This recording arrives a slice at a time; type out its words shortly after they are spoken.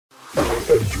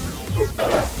Entering the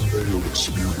Pat Mayo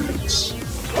Experience.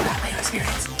 Pat Mayo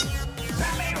Experience.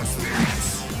 Pat Mayo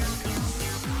Experience.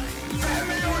 Pat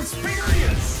Mayo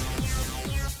Experience.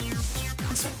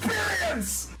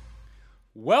 Experience.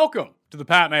 Welcome to the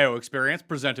Pat Mayo Experience,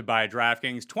 presented by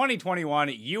DraftKings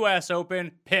 2021 U.S.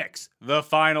 Open Picks, the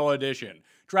final edition.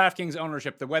 DraftKings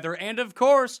ownership, the weather, and of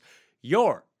course,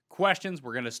 your questions.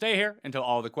 We're going to stay here until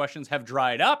all the questions have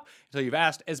dried up, until you've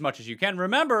asked as much as you can.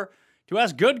 Remember to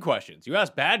ask good questions. You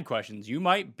ask bad questions, you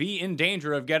might be in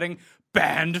danger of getting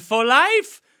banned for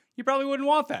life. You probably wouldn't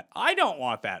want that. I don't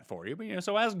want that for you, but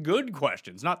so ask good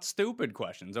questions, not stupid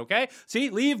questions, okay? See,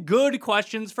 leave good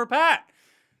questions for Pat.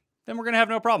 Then we're going to have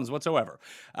no problems whatsoever.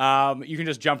 You can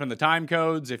just jump in the time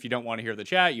codes if you don't want to hear the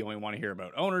chat. You only want to hear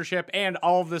about ownership and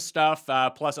all of this stuff,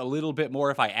 plus a little bit more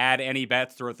if I add any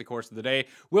bets throughout the course of the day,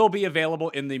 will be available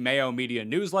in the Mayo Media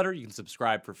newsletter. You can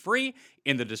subscribe for free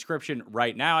in the description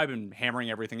right now. I've been hammering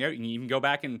everything out. You can even go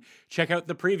back and check out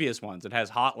the previous ones. It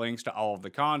has hot links to all of the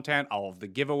content, all of the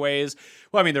giveaways.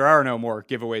 Well, I mean, there are no more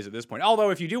giveaways at this point. Although,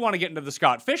 if you do want to get into the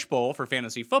Scott Fish Bowl for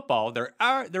fantasy football,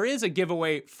 there is a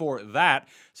giveaway for that.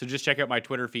 So just check out my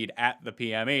Twitter feed at the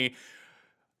PME.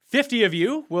 50 of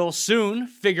you will soon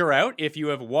figure out if you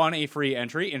have won a free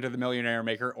entry into the Millionaire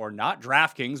Maker or not.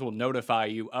 DraftKings will notify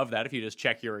you of that if you just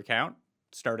check your account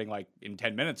starting like in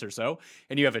 10 minutes or so,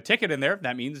 and you have a ticket in there.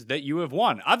 That means that you have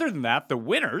won. Other than that, the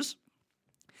winners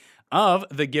of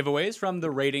the giveaways from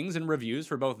the ratings and reviews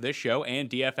for both this show and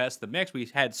DFS The Mix.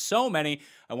 We've had so many.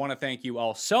 I want to thank you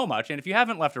all so much. And if you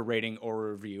haven't left a rating or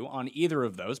a review on either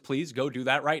of those, please go do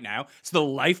that right now. It's the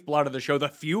lifeblood of the show, the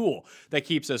fuel that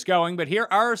keeps us going. But here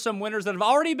are some winners that have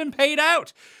already been paid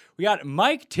out. We got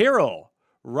Mike Tyrrell,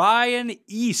 Ryan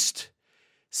East,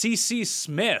 CC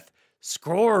Smith,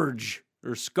 Scourge,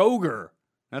 or Skoger.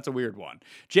 That's a weird one.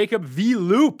 Jacob V.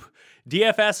 Loop,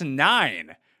 DFS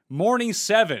 9, Morning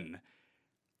 7,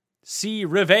 C.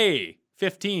 Rivet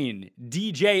 15,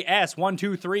 DJS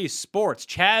 123 Sports,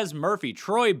 Chaz Murphy,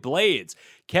 Troy Blades,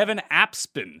 Kevin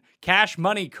Apspin, Cash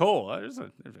Money Cole. There's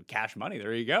a Cash Money,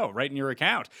 there you go, right in your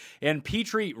account. And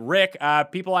Petrie Rick,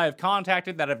 people I have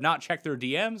contacted that have not checked their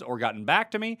DMs or gotten back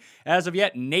to me as of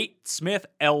yet. Nate Smith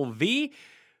LV,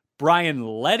 Brian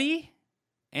Letty,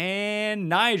 and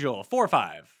Nigel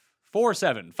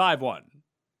 454751710.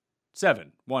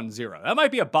 That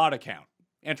might be a bot account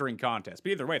entering contest.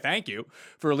 But either way, thank you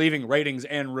for leaving ratings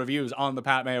and reviews on the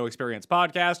Pat Mayo Experience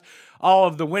podcast. All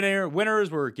of the winners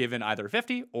were given either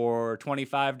 $50 or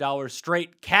 $25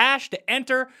 straight cash to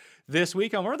enter this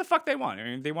week on whatever the fuck they want. I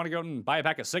mean, they want to go out and buy a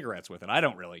pack of cigarettes with it. I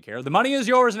don't really care. The money is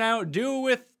yours now. Do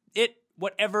with it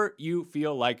whatever you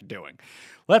feel like doing.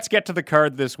 Let's get to the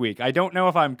card this week. I don't know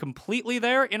if I'm completely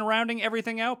there in rounding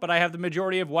everything out, but I have the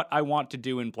majority of what I want to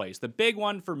do in place. The big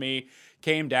one for me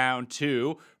came down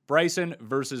to Bryson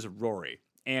versus Rory.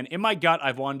 And in my gut,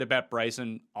 I've wanted to bet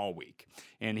Bryson all week.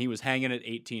 And he was hanging at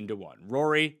 18-1.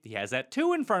 Rory, he has that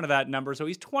 2 in front of that number, so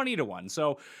he's 20-1.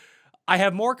 So I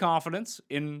have more confidence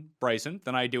in Bryson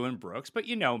than I do in Brooks, but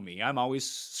you know me. I'm always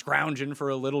scrounging for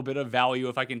a little bit of value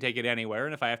if I can take it anywhere.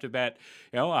 And if I have to bet,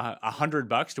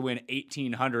 $100 to win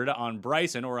 $1,800 on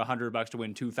Bryson or $100 to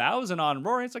win $2,000 on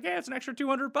Rory, it's like, hey, it's an extra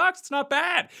 $200. It's not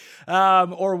bad.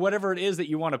 Or whatever it is that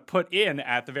you want to put in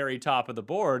at the very top of the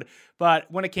board. But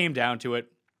when it came down to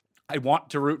it, I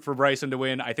want to root for Bryson to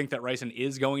win. I think that Bryson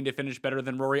is going to finish better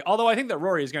than Rory, although I think that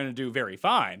Rory is going to do very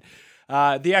fine.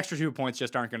 The extra 2 points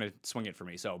just aren't going to swing it for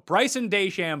me. So Bryson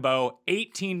DeChambeau,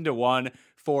 18-1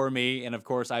 for me. And of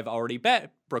course, I've already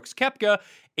bet Brooks Koepka,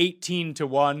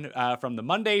 18-1 from the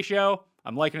Monday show.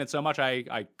 I'm liking it so much,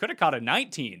 I could have caught a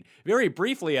 19 very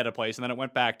briefly at a place, and then it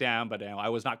went back down, but I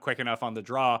was not quick enough on the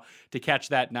draw to catch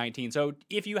that 19. So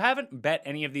if you haven't bet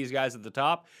any of these guys at the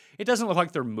top, it doesn't look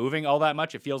like they're moving all that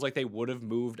much. It feels like they would have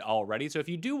moved already. So if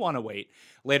you do want to wait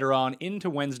later on into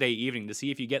Wednesday evening to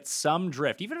see if you get some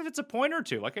drift, even if it's a point or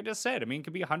two, like I just said, I mean, it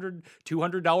could be $100,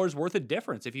 $200 worth of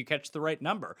difference if you catch the right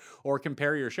number or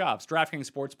compare your shops.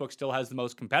 DraftKings Sportsbook still has the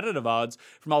most competitive odds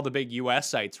from all the big US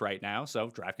sites right now. So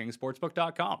DraftKings Sportsbook.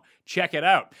 Check it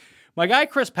out. My guy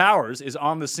Chris Powers is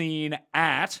on the scene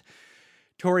at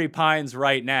Torrey Pines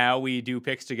right now. We do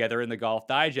picks together in the Golf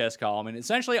Digest column, and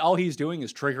essentially all he's doing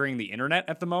is triggering the internet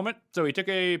at the moment. So he took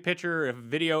a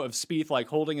video of Spieth like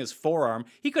holding his forearm.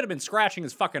 He could have been scratching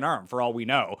his fucking arm for all we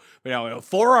know. But a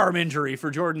forearm injury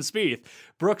for Jordan Spieth.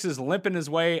 Brooks is limping his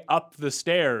way up the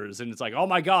stairs, and it's like, oh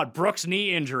my God, Brooks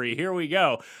knee injury. Here we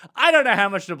go. I don't know how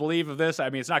much to believe of this.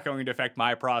 I mean, it's not going to affect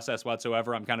my process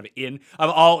whatsoever. I'm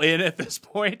all in at this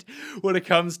point when it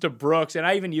comes to Brooks, and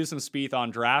I even use some Spieth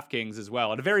on DraftKings as well.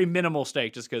 at a very minimal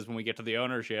stake, just because when we get to the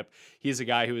ownership, he's a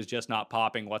guy who is just not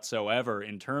popping whatsoever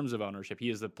in terms of ownership. He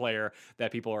is the player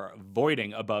that people are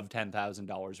avoiding above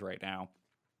 $10,000 right now.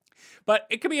 But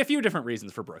it could be a few different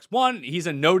reasons for Brooks. One, he's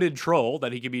a noted troll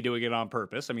that he could be doing it on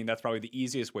purpose. I mean, that's probably the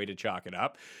easiest way to chalk it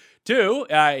up. Two,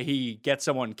 he gets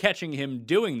someone catching him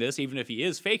doing this, even if he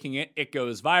is faking it. It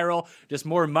goes viral. Just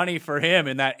more money for him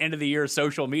in that end of the year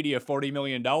social media $40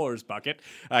 million bucket.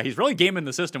 He's really gaming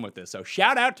the system with this. So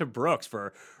shout out to Brooks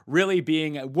for really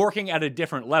working at a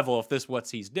different level if this is what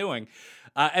he's doing.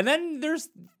 And then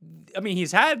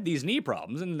he's had these knee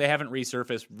problems, and they haven't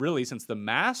resurfaced really since the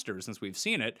Masters, since we've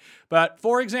seen it. But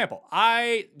for example,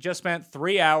 I just spent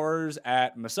 3 hours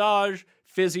at massage,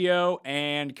 physio,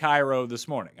 and chiro this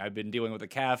morning. I've been dealing with a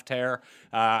calf tear,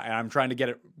 and I'm trying to get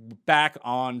it back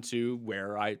onto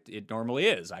where it normally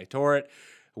is. I tore it.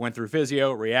 Went through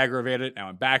physio, re-aggravated, now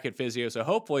I'm back at physio, so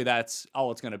hopefully that's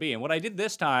all it's going to be. And what I did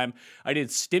this time, I did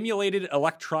stimulated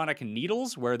electronic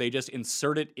needles, where they just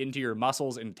insert it into your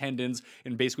muscles and tendons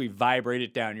and basically vibrate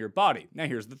it down your body. Now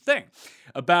here's the thing.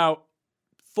 About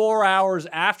 4 hours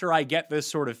after I get this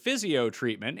sort of physio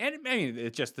treatment, and I mean,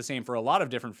 it's just the same for a lot of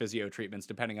different physio treatments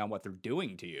depending on what they're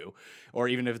doing to you, or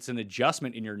even if it's an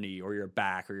adjustment in your knee or your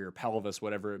back or your pelvis,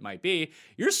 whatever it might be,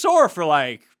 you're sore for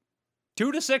like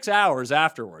 2 to 6 hours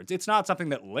afterwards. It's not something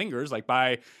that lingers. Like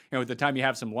by the time you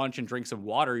have some lunch and drink some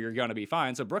water, you're going to be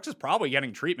fine. So Brooks is probably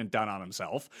getting treatment done on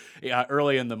himself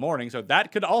early in the morning. So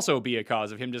that could also be a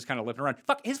cause of him just kind of limping around.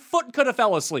 Fuck, his foot could have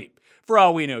fell asleep for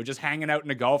all we know, just hanging out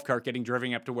in a golf cart, getting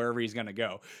driven up to wherever he's going to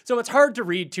go. So it's hard to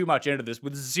read too much into this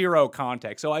with zero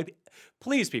context. So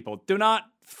please, people, do not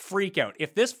freak out.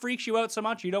 If this freaks you out so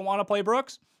much you don't want to play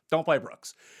Brooks, don't play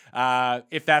Brooks.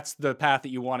 If that's the path that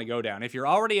you want to go down. If you're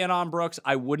already in on Brooks,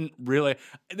 I wouldn't really,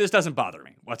 this doesn't bother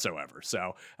me whatsoever.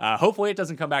 So hopefully it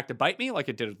doesn't come back to bite me like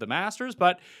it did at the Masters,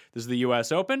 but this is the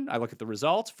US Open. I look at the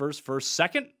results, first,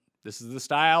 second. This is the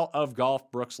style of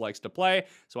golf Brooks likes to play.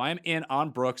 So I am in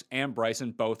on Brooks and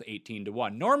Bryson, both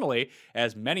 18-1. Normally,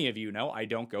 as many of you know, I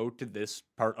don't go to this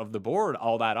part of the board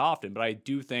all that often, but I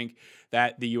do think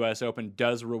that the US Open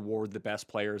does reward the best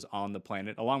players on the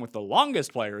planet, along with the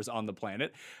longest players on the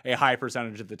planet, a high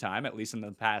percentage of the time, at least in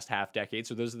the past half decade.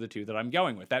 So those are the two that I'm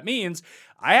going with. That means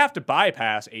I have to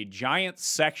bypass a giant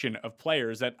section of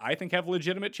players that I think have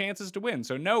legitimate chances to win.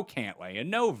 So no Cantlay,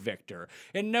 and no Victor,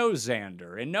 and no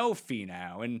Xander, and no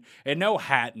Finau, and no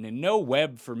Hatton, and no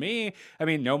Webb for me. I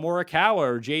mean, no Morikawa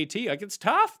or JT. Like, it's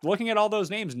tough looking at all those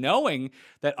names, knowing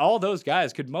that all those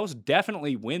guys could most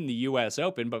definitely win the US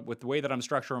Open, but with the way that I'm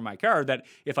structuring my card, that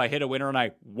if I hit a winner and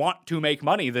I want to make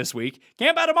money this week,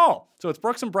 can't bet them all. So it's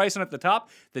Brooks and Bryson at the top.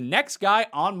 The next guy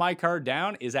on my card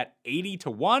down is at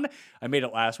 80-1. I made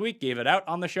it last week, gave it out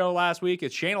on the show last week.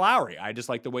 It's Shane Lowry. I just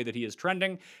like the way that he is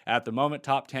trending at the moment.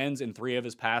 Top 10s in 3 of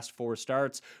his past 4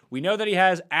 starts. We know that he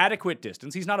has adequate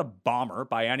distance. He's not a bomber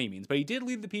by any means, but he did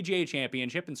lead the PGA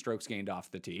Championship in strokes gained off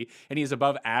the tee, and he's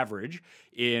above average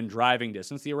in driving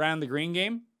distance. The around the green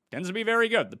game tends to be very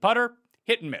good. The putter,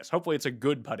 hit and miss. Hopefully it's a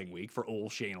good putting week for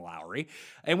old Shane Lowry.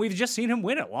 And we've just seen him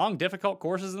win at long, difficult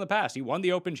courses in the past. He won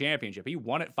the Open Championship. He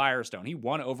won at Firestone. He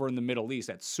won over in the Middle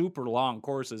East at super long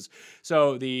courses.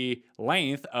 So the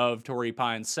length of Torrey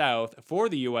Pines South for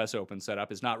the US Open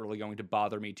setup is not really going to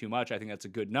bother me too much. I think that's a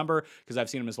good number because I've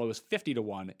seen him as low as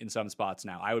 50-1 in some spots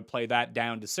now. I would play that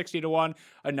down to 60-1,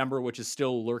 a number which is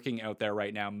still lurking out there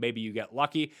right now. Maybe you get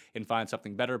lucky and find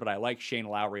something better, but I like Shane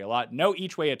Lowry a lot. No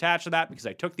each way attached to that because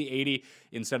I took the 80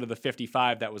 instead of the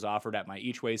 55 that was offered at my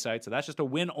each way site. So that's just a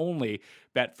win only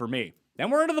bet for me.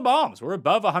 Then we're into the bombs. We're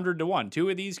above 100-1. 2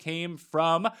 of these came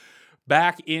from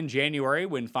back in January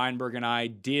when Feinberg and I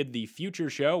did the future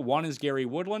show. One is Gary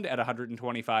Woodland at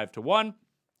 125-1.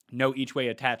 No each way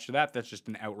attached to that. That's just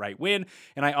an outright win.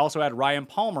 And I also had Ryan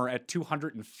Palmer at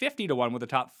 250-1 with a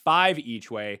top 5 each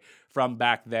way from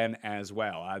back then as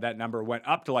well. That number went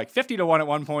up to like 50-1 at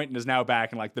one point and is now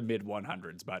back in like the mid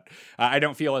 100s. But I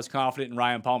don't feel as confident in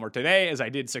Ryan Palmer today as I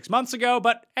did 6 months ago.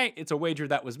 But hey, it's a wager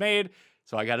that was made,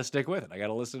 so I got to stick with it. I got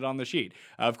to list it on the sheet.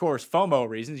 Of course, FOMO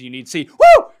reasons, you need to see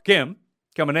Kim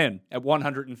coming in at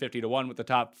 150-1 with the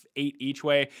top 8 each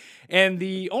way. And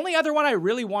the only other one I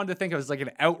really wanted to think of as like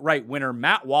an outright winner,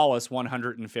 Matt Wallace,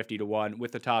 150-1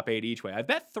 with the top 8 each way. I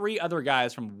bet 3 other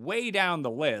guys from way down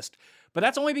the list, but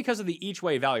that's only because of the each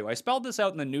way value. I spelled this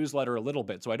out in the newsletter a little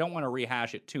bit, so I don't want to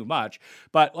rehash it too much.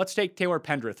 But let's take Taylor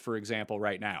Pendrith, for example,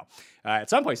 right now. At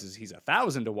some places, he's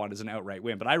 1,000-1 as an outright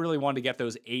win, but I really wanted to get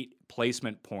those 8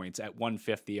 placement points at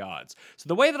 150 odds. So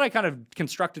the way that I kind of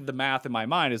constructed the math in my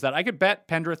mind is that I could bet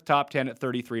Pendrith top 10 at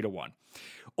 33-1.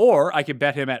 Or I could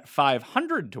bet him at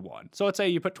 500-1. So let's say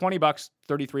you put $20,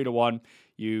 33-1.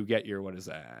 you get your, what is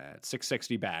that,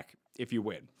 660 back if you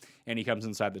win, and he comes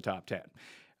inside the top 10.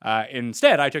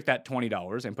 Instead, I took that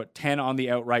 $20 and put 10 on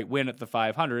the outright win at the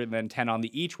 500 and then 10 on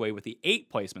the each way with the 8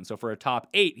 placement. So for a top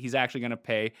 8, he's actually going to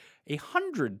pay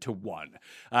 100 to 1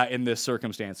 in this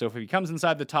circumstance. So if he comes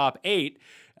inside the top 8,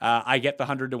 I get the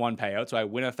 100 to 1 payout. So I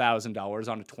win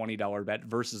 $1,000 on a $20 bet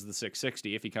versus the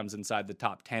 660 if he comes inside the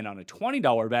top 10 on a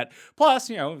 $20 bet.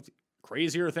 Plus,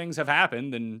 crazier things have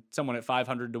happened than someone at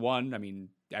 500 to 1. I mean,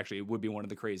 actually, it would be one of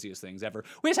the craziest things ever.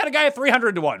 We just had a guy at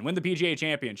 300 to 1 win the PGA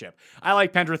Championship. I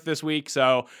like Pendrith this week,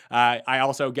 so I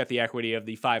also get the equity of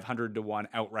the 500 to 1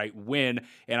 outright win,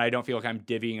 and I don't feel like I'm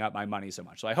divvying up my money so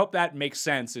much. So I hope that makes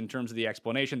sense in terms of the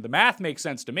explanation. The math makes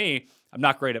sense to me. I'm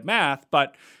not great at math,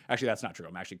 but actually that's not true.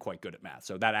 I'm actually quite good at math.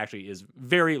 So that actually is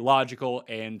very logical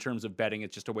in terms of betting.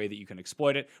 It's just a way that you can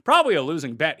exploit it. Probably a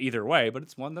losing bet either way, but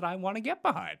it's one that I want to get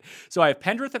behind. So I have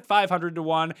Pendrith at 500 to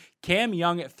 1, Cam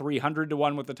Young at 300 to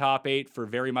 1 with the top 8 for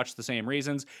very much the same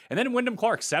reasons, and then Wyndham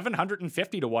Clark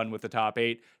 750 to 1 with the top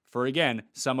 8 for, again,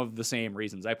 some of the same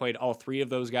reasons. I played all 3 of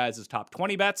those guys as top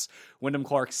 20 bets. Wyndham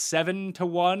Clark 7 to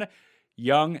 1,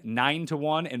 Young 9 to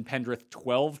 1, and Pendrith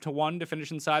 12 to 1 to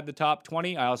finish inside the top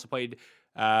 20. I also played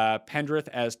Pendrith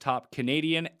as top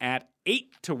Canadian at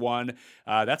 8 to 1.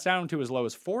 That's down to as low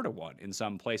as 4 to 1 in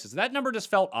some places. That number just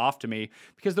felt off to me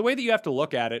because the way that you have to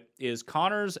look at it is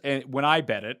Connors, when I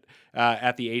bet it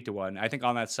at the 8 to 1, I think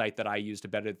on that site that I used to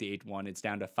bet it at the 8 to 1, it's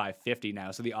down to 550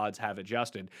 now, so the odds have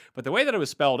adjusted. But the way that it was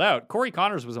spelled out, Corey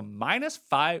Connors was a minus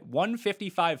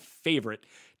 155 favorite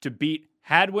to beat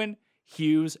Hadwin,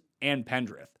 Hughes, and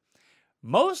Pendrith.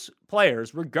 Most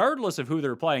players, regardless of who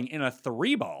they're playing in a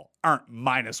 3-ball, aren't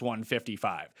minus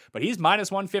 155. But he's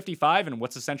minus 155 in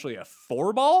what's essentially a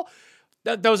 4-ball?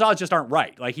 Those odds just aren't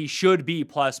right. Like, he should be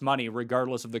plus money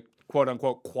regardless of the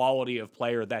quote-unquote quality of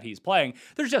player that he's playing.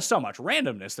 There's just so much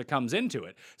randomness that comes into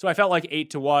it. So I felt like 8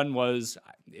 to 1 was...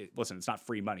 Listen, it's not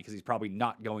free money because he's probably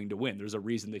not going to win. There's a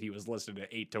reason that he was listed at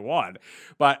 8 to 1.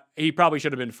 But he probably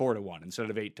should have been 4 to 1 instead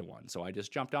of 8 to 1. So I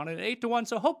just jumped on it at 8 to 1.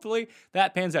 So hopefully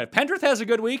that pans out. If Pendrith has a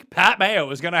good week, Pat Mayo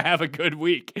is going to have a good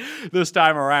week this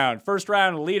time around. First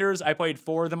round leaders, I played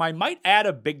 4 of them. I might add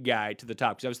a big guy to the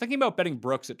top because I was thinking about betting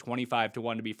Brooks at 25 to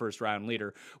 1 to be first round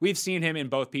leader. We've seen him in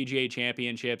both PGA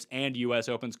Championships and US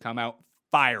Opens come out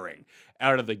firing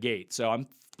out of the gate. So I'm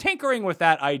tinkering with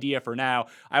that idea for now.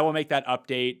 I will make that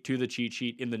update to the cheat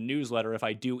sheet in the newsletter if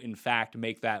I do in fact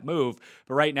make that move.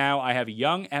 But right now I have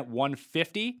Young at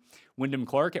 150, Wyndham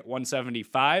Clark at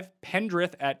 175,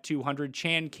 Pendrith at 200,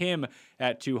 Chan Kim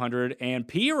at 200, and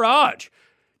P. Raj,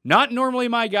 not normally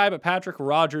my guy, but Patrick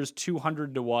Rogers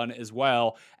 200 to 1 as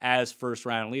well as first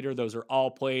round leader. Those are all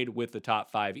played with the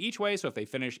top 5 each way. So if they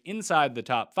finish inside the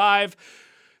top 5,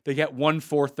 they get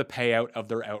 1/4 the payout of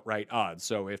their outright odds.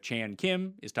 So if Chan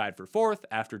Kim is tied for 4th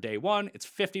after day 1, it's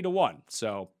 50 to 1.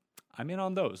 So I'm in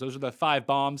on those. Those are the 5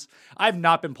 bombs. I've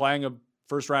not been playing a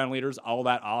first round leaders all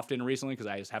that often recently because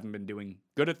I just haven't been doing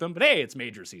good at them. But hey, it's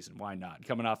major season. Why not?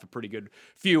 Coming off a pretty good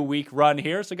few week run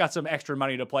here. So got some extra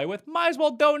money to play with. Might as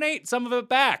well donate some of it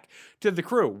back to the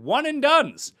crew. One and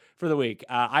dones for the week.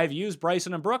 I've used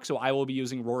Bryson and Brooks, so I will be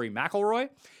using Rory McIlroy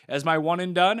as my one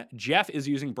and done. Jeff is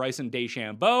using Bryson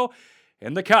DeChambeau.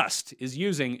 And the Cust is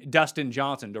using Dustin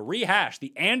Johnson to rehash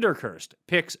the Anderkurst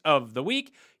picks of the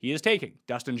week. He is taking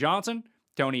Dustin Johnson,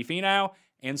 Tony Finau,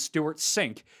 and Stuart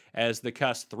Sink as the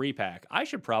Cust 3-pack. I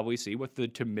should probably see what the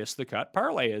to miss the cut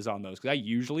parlay is on those because I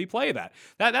usually play that.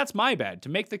 That's my bad. To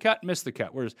make the cut, miss the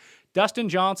cut. Whereas Dustin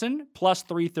Johnson plus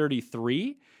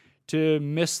 333 to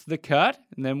miss the cut.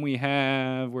 And then we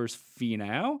have, where's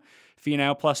Finau?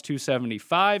 Finau plus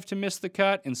 275 to miss the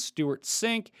cut, and Stuart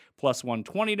Sink plus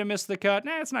 120 to miss the cut.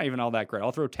 It's not even all that great.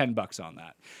 I'll throw $10 on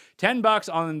that.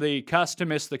 $10 on the Cust to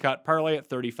miss the cut parlay at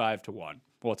 35 to 1.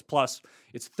 Well, it's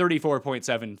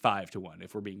 34.75 to 1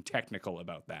 if we're being technical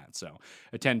about that. So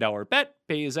a $10 bet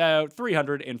pays out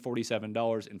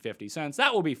 $347.50.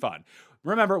 That will be fun.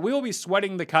 Remember, we will be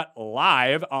sweating the cut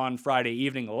live on Friday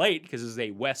evening late because this is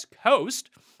a West Coast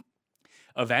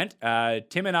event.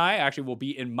 Tim and I actually will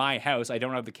be in my house. I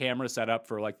don't have the camera set up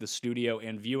for like the studio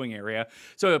and viewing area,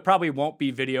 so it probably won't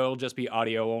be video. It'll just be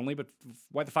audio only, but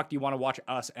why the fuck do you want to watch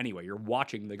us anyway? You're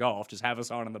watching the golf. Just have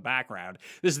us on in the background.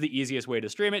 This is the easiest way to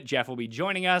stream it. Jeff will be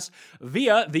joining us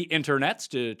via the internets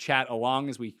to chat along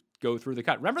as we go through the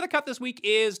cut. Remember, the cut this week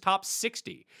is top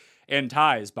 60 and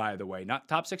ties, by the way, not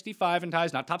top 65 and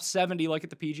ties, not top 70 like at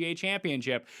the PGA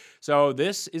Championship. So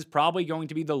this is probably going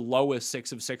to be the lowest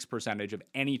 6 of 6 percentage of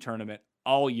any tournament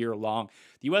all year long.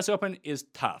 The U.S. Open is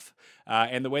tough.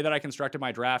 And the way that I constructed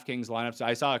my DraftKings lineups,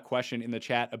 I saw a question in the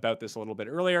chat about this a little bit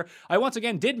earlier. I once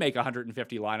again did make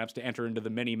 150 lineups to enter into the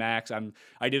mini max.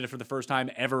 I did it for the first time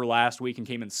ever last week and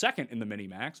came in second in the mini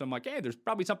max. So I'm like, hey, there's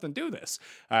probably something to this.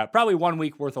 Probably 1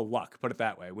 week worth of luck, put it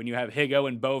that way. When you have Higo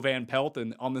and Bo Van Pelt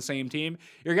on the same team,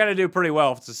 you're going to do pretty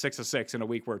well if it's a 6 of 6 in a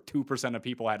week where 2% of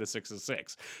people had a 6 of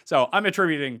 6. So I'm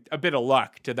attributing a bit of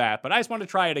luck to that, but I just want to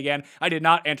try it again. I did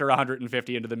not enter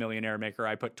 150 into the Millionaire Maker.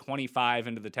 I put 25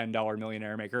 into the $10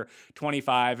 Millionaire Maker,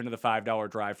 25 into the $5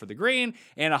 drive for the green,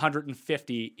 and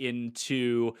 150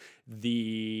 into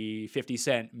the 50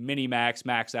 cent mini max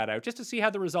that out just to see how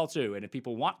the results do. And if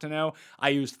people want to know, I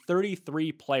used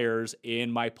 33 players in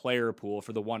my player pool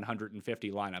for the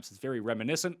 150 lineups. It's very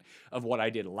reminiscent of what I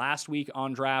did last week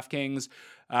on DraftKings.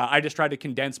 I just tried to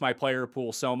condense my player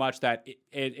pool so much that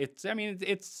it's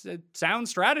a sound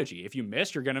strategy. If you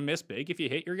miss, you're going to miss big. If you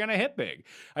hit, you're going to hit big.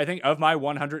 I think of my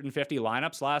 150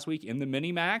 lineups last week in the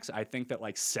mini max, I think that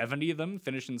like 70 of them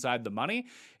finished inside the money,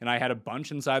 and I had a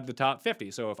bunch inside the top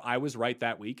 50. So if I was right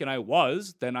that week, and I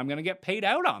was, then I'm going to get paid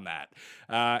out on that.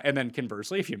 And then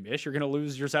conversely, if you miss, you're going to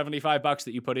lose your $75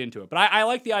 that you put into it. But I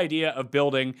like the idea of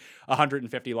building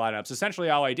 150 lineups. Essentially,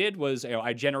 all I did was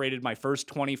I generated my first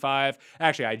 25.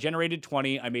 Actually, I generated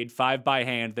 20. I made 5 by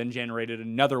hand, then generated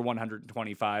another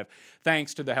 125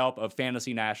 thanks to the help of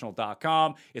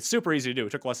fantasynational.com. It's super easy to do.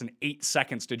 It took less than 8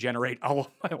 seconds to generate all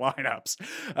of my lineups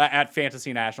at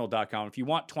fantasynational.com. If you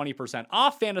want 20%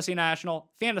 off Fantasy National,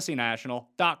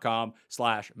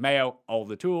 fantasynational.com/Mayo. All of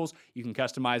the tools. You can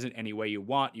customize it any way you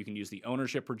want. You can use the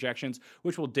ownership projections,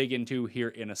 which we'll dig into here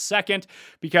in a second,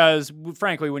 because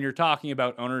frankly, when you're talking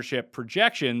about ownership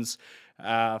projections,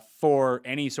 for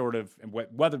any sort of,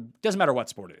 whether, doesn't matter what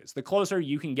sport it is, the closer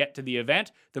you can get to the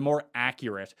event, the more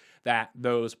accurate that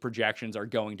those projections are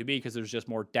going to be, because there's just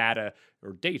more data,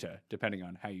 depending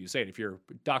on how you say it. If you're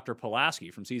Dr.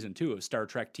 Pulaski from season 2 of Star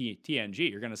Trek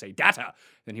TNG, you're going to say data.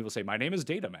 Then he will say, my name is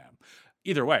Data Man.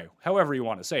 Either way, however you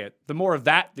want to say it, the more of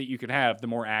that you can have, the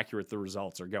more accurate the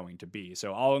results are going to be.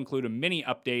 So I'll include a mini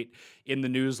update in the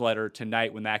newsletter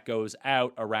tonight when that goes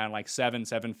out around like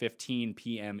 7:15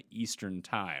 p.m. Eastern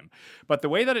time. But the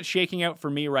way that it's shaking out for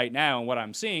me right now, and what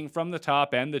I'm seeing from the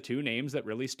top end, the two names that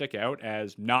really stick out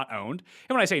as not owned,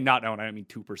 and when I say not owned, I don't mean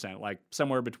 2%, like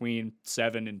somewhere between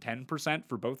 7 and 10%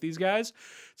 for both these guys,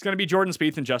 it's going to be Jordan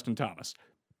Spieth and Justin Thomas.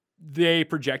 They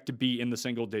project to be in the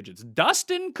single digits.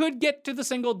 Dustin could get to the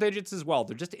single digits as well.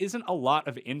 There just isn't a lot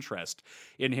of interest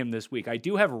in him this week. I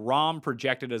do have Rahm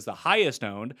projected as the highest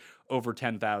owned, over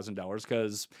 $10,000,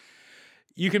 because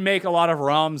you can make a lot of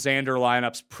Rahm Xander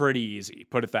lineups pretty easy,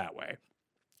 put it that way.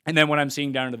 And then when I'm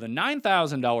seeing down into the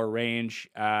 $9,000 range,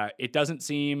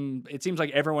 it seems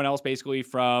like everyone else basically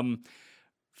from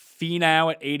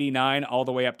Finau at 89 all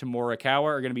the way up to Morikawa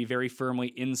are going to be very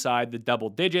firmly inside the double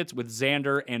digits, with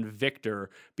Xander and Victor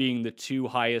being the two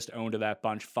highest owned of that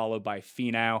bunch, followed by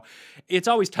Finau. It's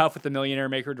always tough with the Millionaire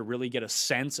Maker to really get a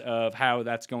sense of how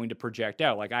that's going to project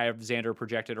out. Like I have Xander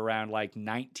projected around like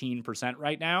 19%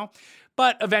 right now.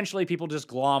 But eventually people just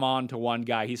glom on to one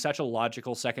guy. He's such a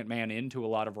logical second man into a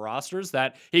lot of rosters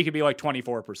that he could be like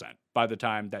 24% by the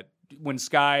time that when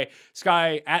Sky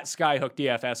at Skyhook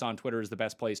DFS on Twitter is the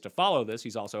best place to follow this.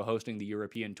 He's also hosting the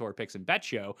European Tour Picks and Bet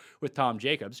Show with Tom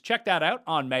Jacobs. Check that out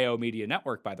on Mayo Media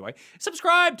Network, by the way.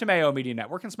 Subscribe to Mayo Media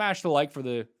Network and smash the like for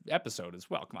the episode as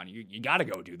well. Come on, you got to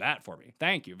go do that for me.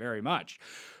 Thank you very much.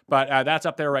 But that's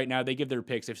up there right now. They give their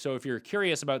picks. If you're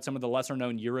curious about some of the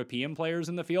lesser-known European players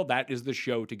in the field, that is the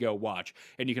show to go watch.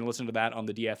 And you can listen to that on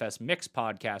the DFS Mix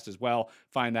podcast as well.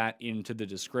 Find that into the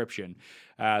description.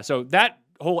 So that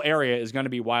whole area is going to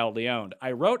be wildly owned.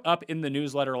 I wrote up in the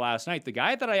newsletter last night the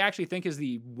guy that I actually think is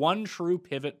the one true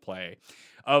pivot play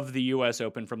of the U.S.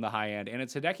 Open from the high end, and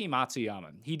it's Hideki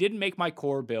Matsuyama. He didn't make my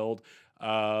core build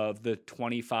of the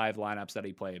 25 lineups that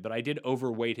he played, but I did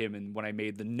overweight him when I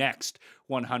made the next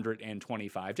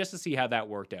 125 just to see how that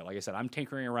worked out. Like I said, I'm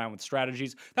tinkering around with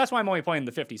strategies. That's why I'm only playing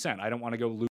the 50 cent. I don't want to go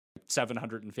lose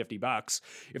 $750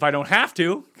 if I don't have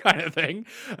to, kind of thing.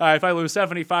 If I lose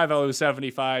 75, I lose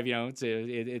 75.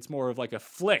 It's more of like a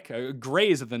flick, a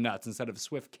graze of the nuts instead of a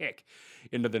swift kick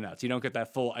into the nuts. You don't get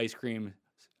that full ice cream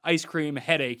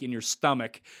headache in your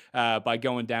stomach by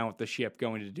going down with the ship,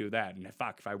 going to do that. And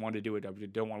if I want to do it, I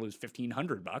don't want to lose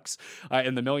 $1,500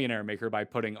 in the Millionaire Maker by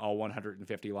putting all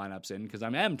 150 lineups in, because I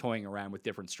am toying around with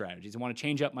different strategies. I want to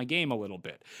change up my game a little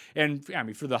bit. And I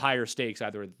mean, for the higher stakes,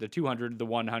 either the 200, the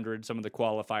 100, some of the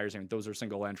qualifiers, those are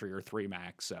single entry or 3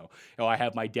 max. So I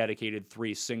have my dedicated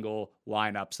 3 single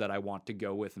lineups that I want to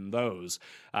go with in those,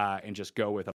 and just go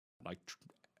with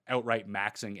outright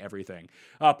maxing everything.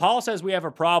 Paul says we have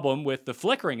a problem with the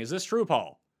flickering. Is this true,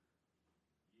 Paul?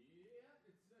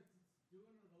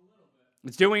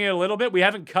 It's doing it a little bit. We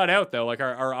haven't cut out, though. Like,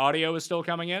 our audio is still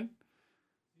coming in.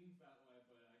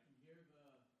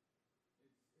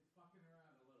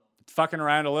 It's fucking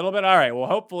around a little bit. All right. Well,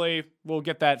 hopefully we'll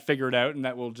get that figured out and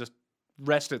that will just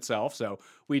rest itself so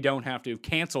we don't have to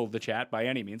cancel the chat by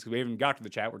any means because we haven't got to the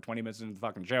chat. We're 20 minutes into the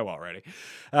fucking show already.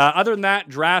 Other than that,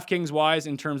 DraftKings-wise,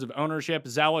 in terms of ownership,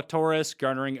 Zalatoris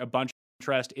garnering a bunch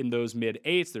interest in those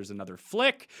mid-8s. There's another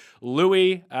flick.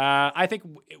 Louis, I think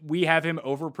we have him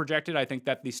over-projected. I think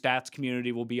that the stats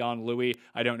community will be on Louis.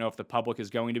 I don't know if the public is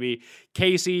going to be.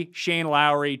 Casey, Shane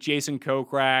Lowry, Jason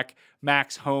Kokrak,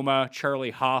 Max Homa, Charlie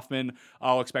Hoffman,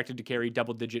 all expected to carry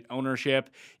double-digit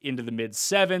ownership into the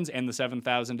mid-7s and the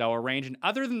 $7,000 range. And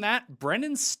other than that,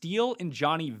 Brendan Steele and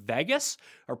Johnny Vegas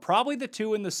are probably the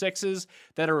 2 in the 6s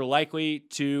that are likely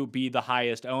to be the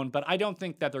highest owned. But I don't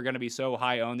think that they're going to be so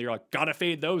high owned that you're like, gotta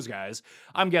fade those guys.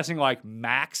 I'm guessing like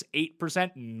max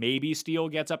 8%, maybe Steele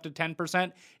gets up to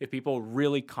 10% if people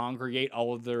really congregate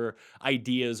all of their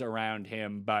ideas around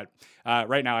him. But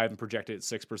right now I have him projected at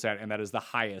 6%, and that is the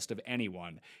highest of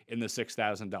anyone in the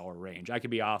 $6,000 range. I could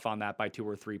be off on that by 2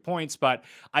 or 3 points, but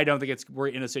I don't think we're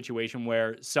in a situation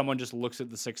where someone just looks at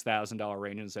the $6,000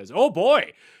 range and says, oh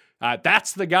boy,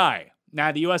 that's the guy.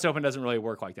 Now, the US Open doesn't really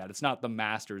work like that. It's not the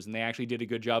Masters, and they actually did a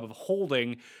good job of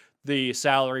holding the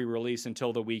salary release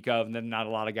until the week of, and then not a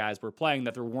lot of guys were playing,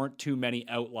 that there weren't too many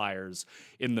outliers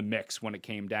in the mix when it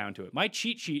came down to it. My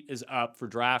cheat sheet is up for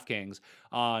DraftKings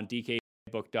on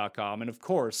DKBook.com, and of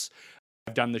course,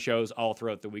 I've done the shows all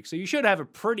throughout the week, so you should have a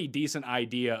pretty decent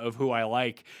idea of who I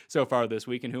like so far this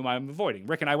week and whom I'm avoiding.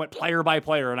 Rick and I went player by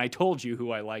player, and I told you who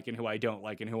I like and who I don't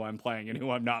like and who I'm playing and who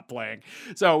I'm not playing.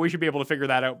 So we should be able to figure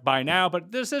that out by now,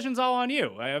 but the decision's all on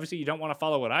you. Obviously, you don't want to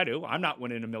follow what I do. I'm not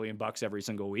winning $1 million every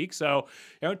single week, so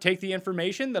take the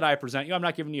information that I present you. I'm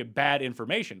not giving you bad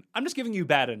information. I'm just giving you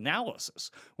bad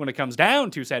analysis when it comes down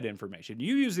to said information.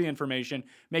 You use the information,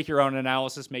 make your own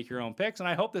analysis, make your own picks, and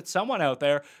I hope that someone out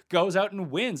there goes out and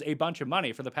wins a bunch of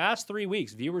money. For the past 3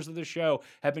 weeks, viewers of the show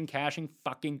have been cashing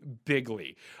fucking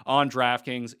bigly on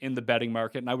DraftKings in the betting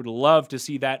market, and I would love to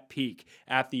see that peak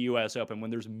at the US Open when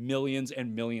there's millions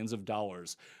and millions of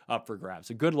dollars up for grabs.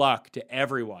 So good luck to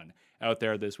everyone out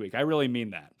there this week. I really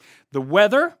mean that. The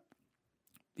weather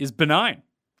is benign.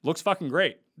 Looks fucking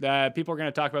great. People are going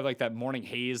to talk about like that morning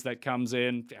haze that comes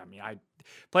in. I mean,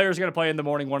 players are going to play in the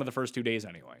morning one of the first 2 days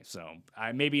anyway. So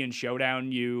maybe in Showdown,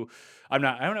 I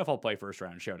don't know if I'll play first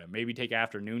round Showdown. Maybe take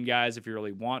afternoon guys if you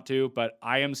really want to. But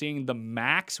I am seeing the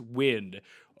max wind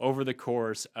over the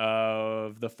course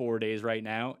of the 4 days right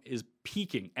now is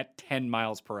peaking at 10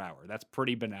 miles per hour. That's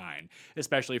pretty benign,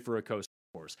 especially for a coast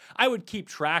course. I would keep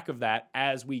track of that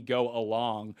as we go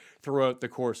along throughout the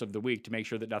course of the week to make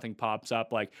sure that nothing pops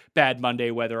up like bad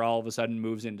Monday weather all of a sudden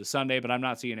moves into Sunday, but I'm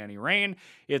not seeing any rain.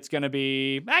 It's going to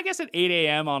be, I guess at 8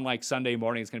 a.m. on like Sunday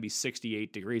morning, it's going to be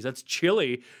 68 degrees. That's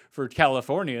chilly for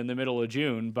California in the middle of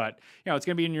June, but it's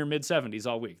going to be in your mid 70s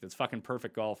all week. That's fucking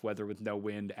perfect golf weather with no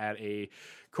wind at a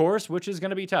course, which is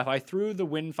going to be tough. I threw the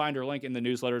Wind Finder link in the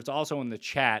newsletter. It's also in the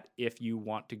chat if you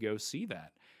want to go see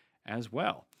that as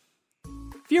well.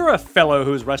 If you're a fellow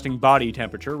whose resting body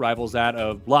temperature rivals that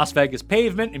of Las Vegas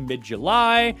pavement in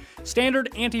mid-July, standard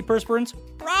antiperspirants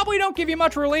probably don't give you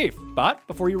much relief. But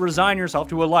before you resign yourself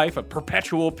to a life of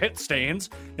perpetual pit stains,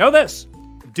 know this.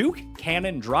 Duke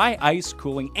Cannon Dry Ice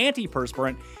Cooling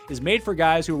Antiperspirant is made for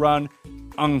guys who run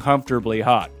uncomfortably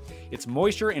hot. Its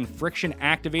moisture and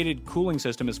friction-activated cooling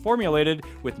system is formulated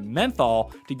with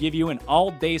menthol to give you an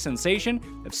all-day sensation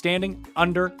of standing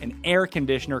under an air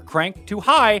conditioner cranked to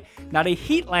high, not a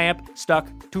heat lamp stuck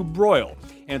to broil.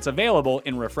 And it's available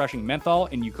in refreshing menthol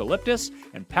and eucalyptus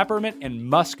and peppermint and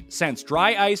musk scents.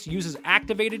 Dry Ice uses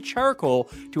activated charcoal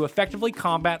to effectively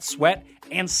combat sweat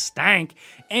and stank,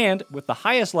 and with the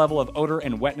highest level of odor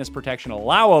and wetness protection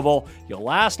allowable, you'll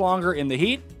last longer in the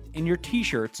heat, and your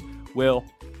t-shirts will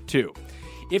too.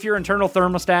 If your internal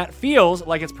thermostat feels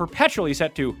like it's perpetually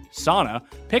set to sauna,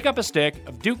 pick up a stick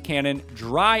of Duke Cannon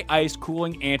Dry Ice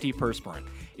Cooling Antiperspirant.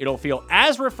 It'll feel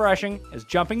as refreshing as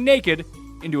jumping naked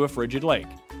into a frigid lake,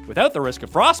 without the risk of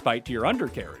frostbite to your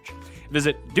undercarriage.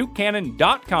 Visit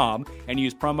DukeCannon.com and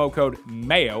use promo code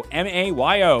MAYO,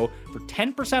 M-A-Y-O, for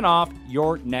 10% off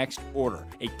your next order.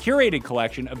 A curated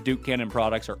collection of Duke Cannon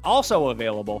products are also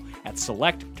available at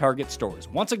select Target stores.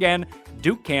 Once again,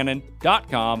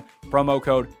 DukeCannon.com, promo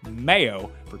code MAYO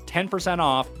for 10%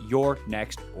 off your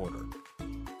next order.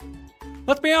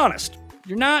 Let's be honest,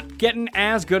 you're not getting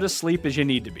as good a sleep as you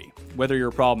need to be. Whether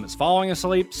your problem is falling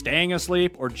asleep, staying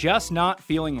asleep, or just not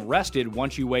feeling rested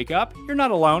once you wake up, you're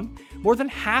not alone. More than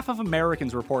half of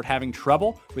Americans report having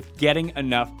trouble with getting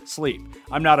enough sleep.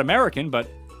 I'm not American, but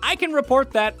I can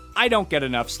report that I don't get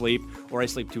enough sleep, or I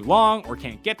sleep too long, or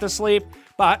can't get to sleep.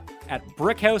 But at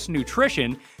Brickhouse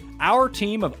Nutrition, our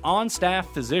team of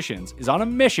on-staff physicians is on a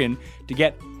mission to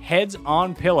get heads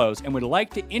on pillows and would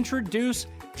like to introduce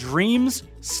Dreams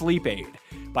Sleep Aid.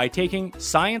 By taking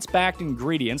science-backed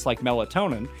ingredients like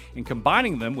melatonin and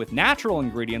combining them with natural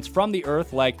ingredients from the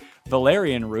earth like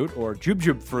valerian root or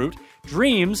jujube fruit,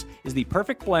 Dreams is the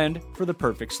perfect blend for the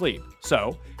perfect sleep.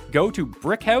 So, go to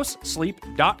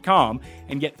brickhousesleep.com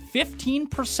and get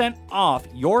 15% off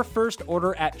your first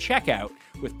order at checkout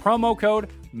with promo code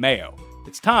MAYO.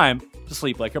 It's time to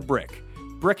sleep like a brick.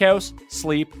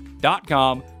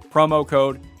 brickhousesleep.com, promo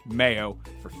code MAYO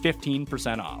for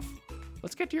 15% off.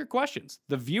 Let's get to your questions.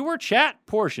 The viewer chat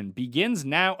portion begins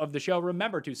now of the show.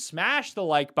 Remember to smash the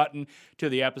like button to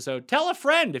the episode. Tell a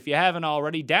friend if you haven't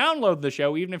already. Download the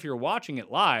show, even if you're watching it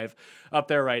live up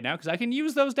there right now, because I can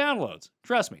use those downloads.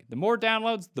 Trust me, the more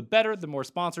downloads, the better, the more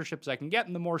sponsorships I can get,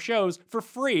 and the more shows for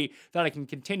free that I can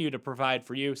continue to provide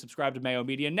for you. Subscribe to Mayo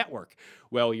Media Network.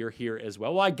 Well, you're here as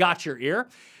well. Well, I got your ear.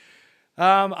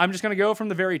 I'm just going to go from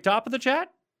the very top of the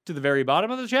chat to the very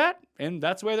bottom of the chat, and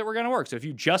that's the way that we're going to work. So if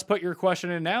you just put your question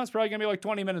in now, it's probably going to be like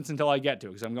 20 minutes until I get to it,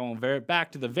 because I'm going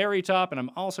back to the very top, and I'm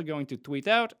also going to tweet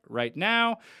out right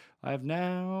now. I have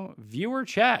now viewer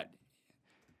chat.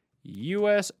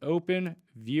 U.S. Open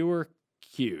viewer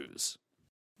queues.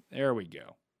 There we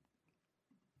go.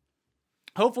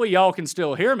 Hopefully y'all can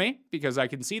still hear me, because I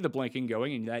can see the blinking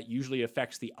going, and that usually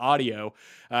affects the audio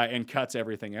and cuts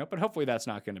everything out, but hopefully that's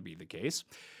not going to be the case.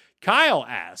 Kyle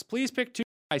asks, please pick two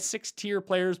my 6-tier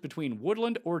players between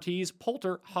Woodland, Ortiz,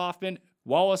 Poulter, Hoffman,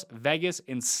 Wallace, Vegas,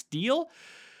 and Steele.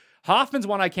 Hoffman's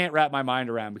one I can't wrap my mind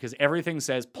around because everything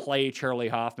says play Charlie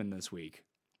Hoffman this week.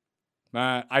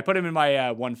 I put him in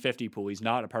my 150 pool. He's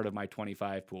not a part of my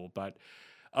 25 pool, but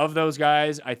of those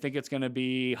guys, I think it's going to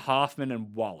be Hoffman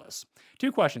and Wallace.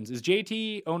 Two questions. Is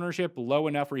JT ownership low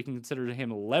enough where you can consider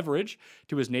him leverage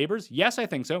to his neighbors? Yes, I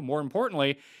think so. More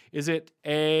importantly, is it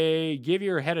a give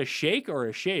your head a shake or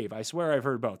a shave? I swear I've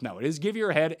heard both. No, it is give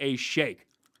your head a shake.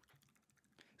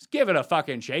 Just give it a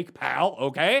fucking shake, pal,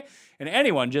 okay? And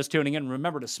anyone just tuning in,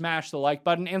 remember to smash the like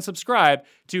button and subscribe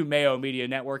to Mayo Media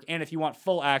Network. And if you want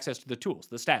full access to the tools,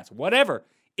 the stats, whatever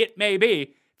it may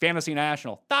be,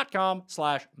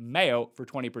 fantasynational.com/mayo for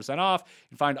 20% off,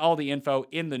 and find all the info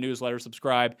in the newsletter.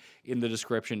 Subscribe in the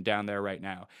description down there right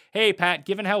now. Hey, Pat,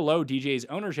 given how low DJ's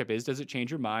ownership is, does it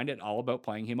change your mind at all about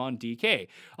playing him on DK?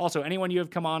 Also, anyone you have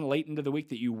come on late into the week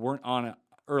that you weren't on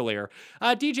earlier,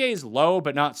 DJ is low,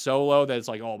 but not so low that it's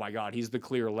like, oh my God, he's the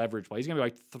clear leverage play. He's going to be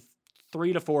like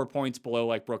 3 to 4 points below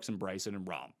like Brooks and Bryson and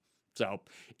Rahm. So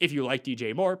if you like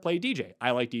DJ more, play DJ.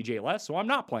 I like DJ less, so I'm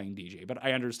not playing DJ, but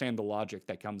I understand the logic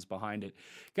that comes behind it.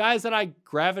 Guys that I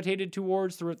gravitated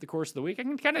towards throughout the course of the week, I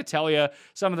can kind of tell you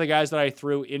some of the guys that I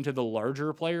threw into the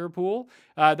larger player pool.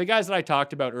 The guys that I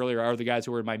talked about earlier are the guys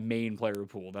who were in my main player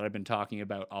pool that I've been talking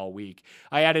about all week.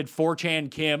 I added 4chan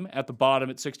Kim at the bottom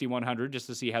at 6,100 just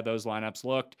to see how those lineups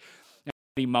looked.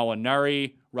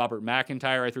 Molinari, Robert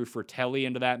McIntyre, I threw Fratelli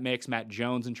into that mix, Matt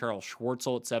Jones and Charles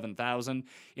Schwartzel at 7,000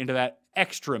 into that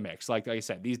extra mix. Like I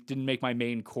said, these didn't make my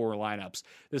main core lineups.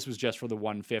 This was just for the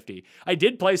 150. I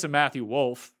did play some Matthew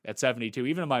Wolff at 72,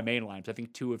 even in my main lineups. I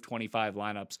think 2 of 25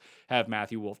 lineups have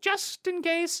Matthew Wolff, just in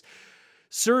case.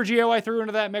 Sergio I threw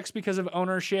into that mix because of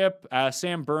ownership.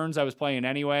 Sam Burns I was playing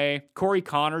anyway. Corey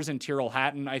Connors and Tyrrell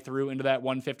Hatton I threw into that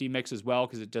 150 mix as well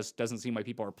because it just doesn't seem like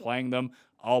people are playing them.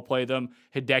 I'll play them.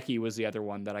 Hideki was the other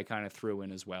one that I kind of threw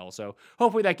in as well. So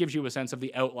hopefully that gives you a sense of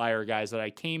the outlier guys that I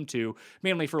came to,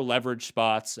 mainly for leverage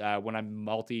spots when I'm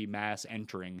multi-mass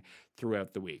entering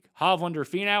throughout the week. Hovland or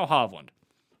Finau? Hovland.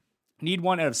 Need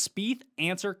one out of Spieth,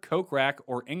 Answer, Kokrak,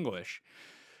 or English?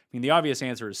 I mean, the obvious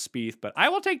answer is Spieth, but I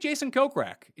will take Jason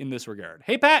Kokrak in this regard.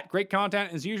 Hey, Pat, great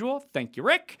content as usual. Thank you,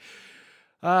 Rick.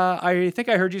 I think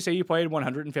I heard you say you played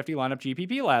 150 lineup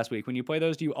GPP last week. When you play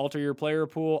those, do you alter your player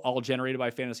pool, all generated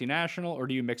by Fantasy National, or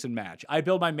do you mix and match? I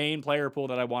build my main player pool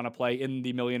that I want to play in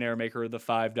the Millionaire Maker, the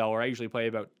 $5. I usually play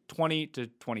about 20 to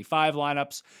 25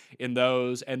 lineups in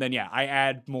those. And then, yeah, I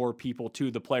add more people to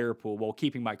the player pool while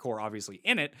keeping my core obviously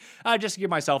in it, just to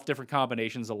give myself different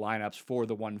combinations of lineups for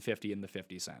the 150 and the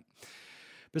 50 cent.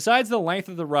 Besides the length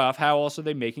of the rough, how else are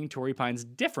they making Torrey Pines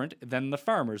different than the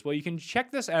Farmers? Well, you can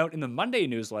check this out in the Monday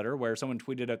newsletter where someone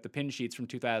tweeted out the pin sheets from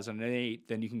 2008.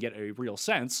 Then you can get a real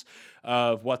sense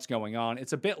of what's going on.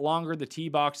 It's a bit longer. The tee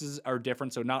boxes are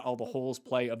different, so not all the holes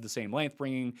play of the same length,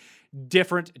 bringing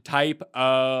different type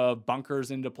of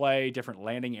bunkers into play, different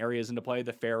landing areas into play.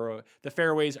 The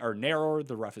fairways are narrower.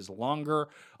 The rough is longer,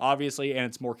 obviously, and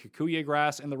it's more kikuyu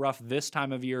grass in the rough this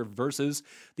time of year versus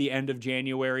the end of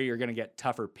January. You're going to get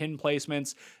tougher pin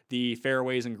placements. The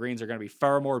fairways and greens are going to be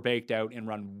far more baked out and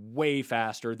run way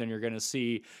faster than you're going to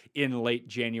see in late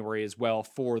January as well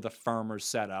for the Farmers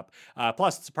setup.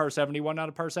 Plus, it's a par 71, not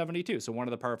a par 72. So one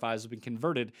of the par 5s has been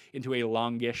converted into a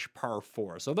longish par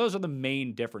 4. So those are the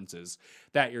main differences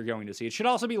that you're going to see. It should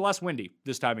also be less windy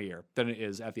this time of year than it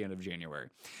is at the end of January.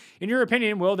 In your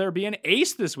opinion, will there be an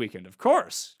ace this weekend? Of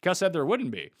course. Cuss said there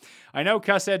wouldn't be. I know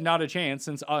Cuss said not a chance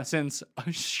since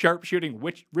sharpshooting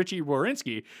Richie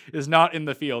Warinsky is not in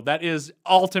the field. That is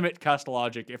ultimate Cuss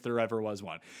logic if there ever was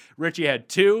one. Richie had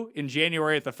 2 in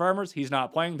January at the Farmers. He's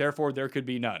not playing, therefore there could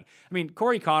be none. I mean,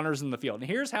 Corey Connors in the field. And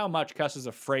here's how much Cuss is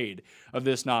afraid of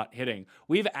this not hitting.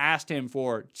 We've asked him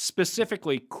for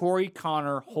specifically Corey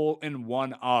Connor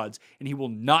hole-in-one odds, and he will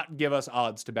not give us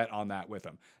odds to bet on that with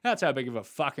him. That's how big of a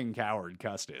fucking coward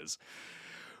Cuss is.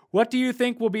 What do you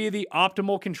think will be the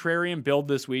optimal contrarian build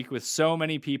this week with so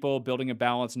many people building a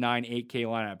balanced 9-8K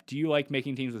lineup? Do you like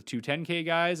making teams with 2 10K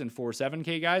guys and 4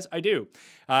 7K guys? I do.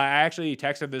 I actually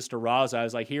texted this to Raza. I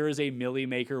was like, here is a Millie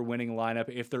Maker winning lineup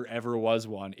if there ever was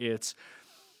one.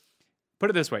 Put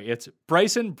it this way, it's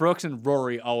Bryson, Brooks, and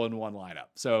Rory all in one lineup.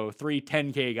 So 3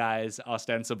 10K guys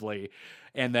ostensibly,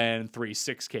 and then 3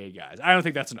 6K guys. I don't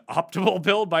think that's an optimal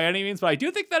build by any means, but I do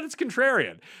think that it's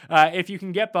contrarian. If you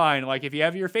can get behind, like if you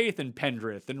have your faith in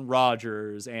Pendrith and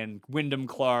Rogers and Wyndham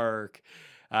Clark,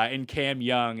 and Cam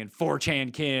Young and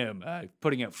 4chan Kim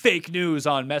putting out fake news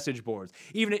on message boards.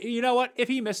 Even, you know what? If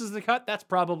he misses the cut, that's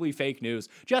probably fake news.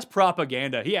 Just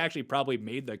propaganda. He actually probably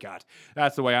made the cut.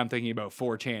 That's the way I'm thinking about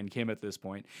 4chan Kim at this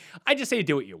point. I just say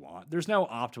do what you want. There's no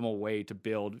optimal way to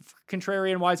build.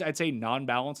 Contrarian-wise, I'd say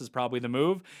non-balance is probably the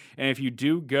move. And if you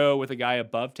do go with a guy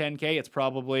above 10K, it's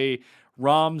probably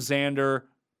Rahm, Xander,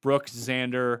 Brooks,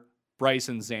 Xander,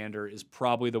 Bryson, Xander is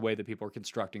probably the way that people are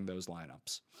constructing those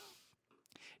lineups.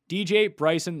 DJ,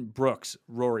 Bryson, Brooks,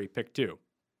 Rory, pick 2.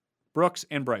 Brooks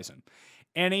and Bryson.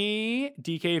 Any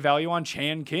DK value on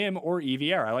Chan Kim or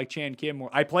EVR? I like Chan Kim more.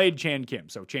 I played Chan Kim,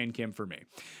 so Chan Kim for me.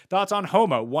 Thoughts on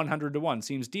Homo, 100-1.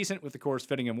 Seems decent with the course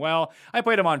fitting him well. I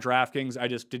played him on DraftKings. I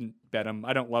just didn't bet him.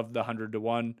 I don't love the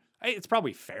 100-1. It's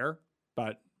probably fair,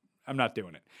 but I'm not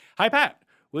doing it. Hi, Pat.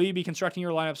 Will you be constructing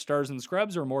your lineup stars and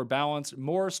scrubs or more balanced?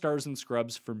 More stars and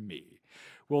scrubs for me.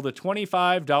 Will the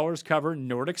 $25 cover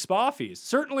Nordic spa fees?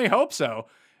 Certainly hope so.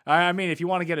 I mean, if you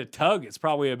want to get a tug, it's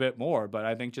probably a bit more, but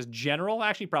I think just general,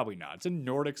 actually probably not. It's a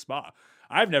Nordic spa.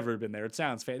 I've never been there. It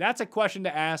sounds fake. That's a question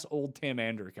to ask old Tim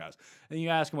Andercuss. And you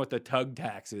ask him what the tug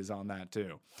tax is on that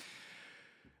too.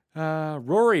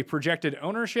 Rory projected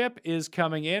ownership is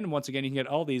coming in. Once again, you can get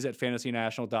all these at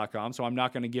fantasynational.com. So I'm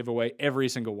not going to give away every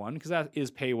single one because that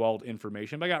is paywalled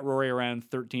information. But I got Rory around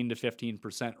 13 to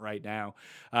 15% right now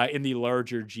in the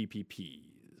larger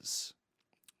GPPs.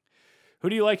 Who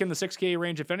do you like in the 6K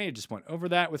range, if any? I just went over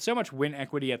that. With so much win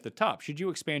equity at the top, should you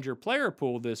expand your player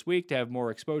pool this week to have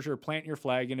more exposure? Plant your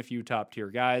flag in a few top tier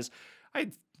guys.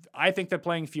 I think that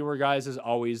playing fewer guys is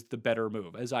always the better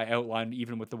move. As I outlined,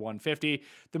 even with the 150,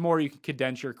 the more you can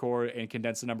condense your core and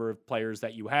condense the number of players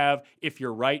that you have, if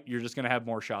you're right, you're just going to have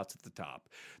more shots at the top.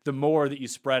 The more that you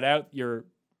spread out your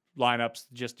lineups,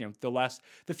 just,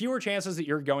 the fewer chances that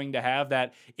you're going to have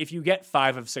that if you get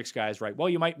 5 of 6 guys right, well,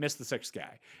 you might miss the 6th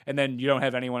guy, and then you don't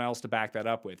have anyone else to back that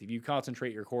up with. If you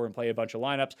concentrate your core and play a bunch of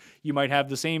lineups, you might have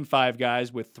the same 5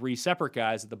 guys with 3 separate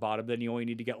guys at the bottom. Then you only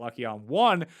need to get lucky on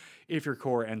 1 if your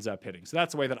core ends up hitting. So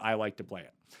that's the way that I like to play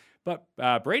it.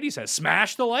 But Brady says,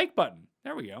 smash the like button.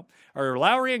 There we go. Are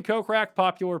Lowry and Kokrak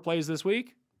popular plays this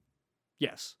week?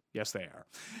 Yes, they are.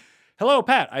 Hello,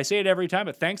 Pat. I say it every time,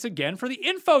 but thanks again for the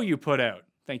info you put out.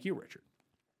 Thank you, Richard.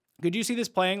 Could you see this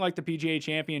playing like the PGA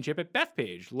Championship at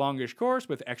Bethpage? Longish course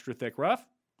with extra thick rough?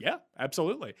 Yeah,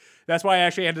 absolutely. That's why I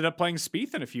actually ended up playing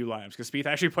Spieth in a few lineups, because Spieth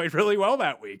actually played really well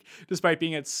that week, despite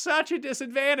being at such a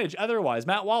disadvantage otherwise.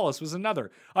 Matt Wallace was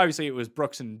another. Obviously, it was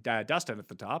Brooks and Dustin at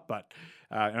the top, but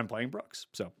and I'm playing Brooks.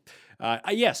 So,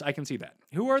 yes, I can see that.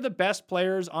 Who are the best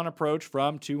players on approach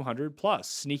from 200 plus?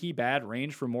 Sneaky bad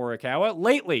range for Morikawa?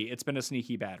 Lately, it's been a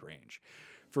sneaky bad range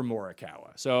for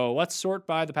Morikawa. So let's sort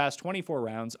by the past 24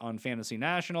 rounds on Fantasy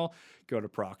National. Go to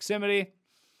proximity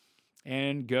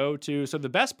and go to, so the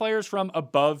best players from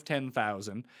above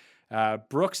 10,000.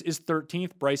 Brooks is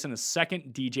 13th. Bryson is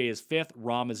 2nd. DJ is 5th.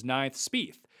 Rahm is 9th.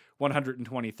 Spieth,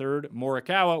 123rd.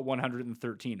 Morikawa,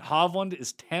 113. Hovland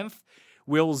is 10th.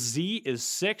 Will Z is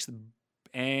 6th.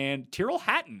 And Tyrrell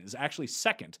Hatton is actually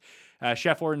 2nd.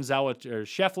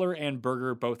 Scheffler and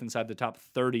Berger both inside the top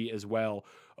 30 as well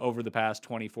over the past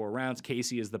 24 rounds.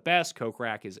 Casey is the best.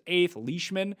 Kokrak is 8th.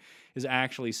 Leishman is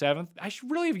actually 7th. I should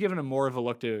really have given him more of a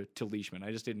look to Leishman.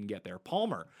 I just didn't get there.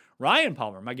 Palmer, Ryan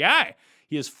Palmer, my guy.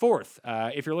 He is 4th.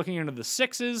 If you're looking into the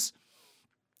 6s,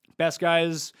 best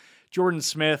guys, Jordan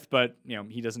Smith, but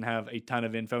he doesn't have a ton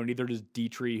of info. Neither does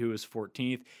Dietrich, who is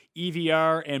 14th.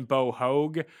 EVR and Bo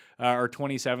Hogue are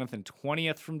 27th and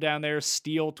 20th from down there.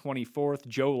 Steele, 24th.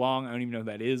 Joe Long, I don't even know who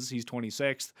that is. He's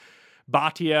 26th.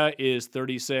 Bhatia is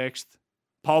 36th.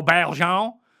 Paul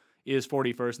Bergeron is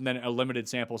 41st. And then a limited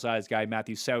sample size guy,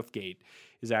 Matthew Southgate,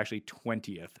 is actually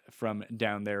 20th from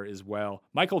down there as well.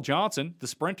 Michael Johnson, the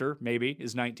sprinter, maybe,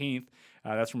 is 19th.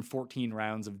 That's from 14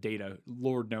 rounds of data.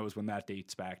 Lord knows when that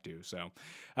dates back to. So,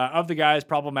 of the guys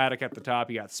problematic at the top,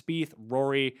 you got Spieth,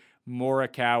 Rory,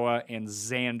 Morikawa, and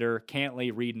Xander,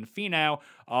 Cantlay, Reed, and Finau,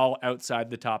 all outside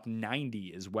the top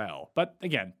 90 as well. But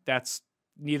again, that's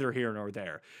neither here nor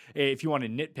there. If you want to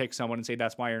nitpick someone and say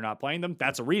that's why you're not playing them,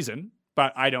 that's a reason.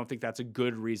 But I don't think that's a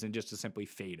good reason just to simply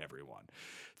fade everyone.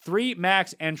 3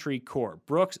 max entry core: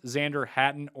 Brooks, Xander,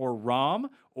 Hatton, or Rahm,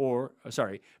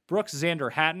 Brooks,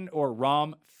 Xander, Hatton, or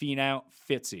Rahm, Finau,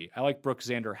 Fitzy. I like Brooks,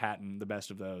 Xander, Hatton, the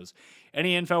best of those.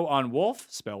 Any info on Wolf,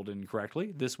 spelled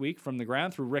incorrectly, this week from the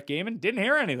ground through Rick Gaiman? Didn't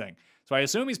hear anything. So I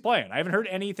assume he's playing. I haven't heard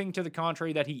anything to the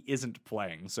contrary that he isn't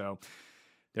playing. So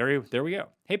there we go.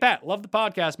 Hey, Pat, love the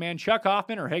podcast, man. Chuck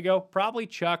Hoffman or Higo? Probably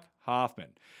Chuck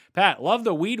Hoffman. Pat, love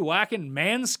the weed-whacking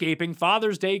Manscaping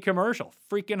Father's Day commercial.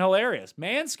 Freaking hilarious.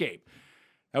 Manscaped.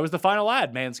 That was the final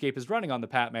ad Manscaped is running on the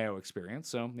Pat Mayo Experience.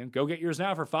 So go get yours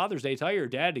now for Father's Day. Tell your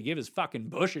dad to give his fucking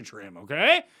bush a trim,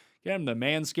 okay? Get him the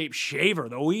Manscaped shaver,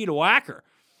 the weed-whacker.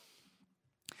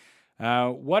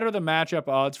 What are the matchup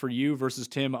odds for you versus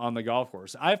Tim on the golf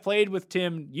course? I've played with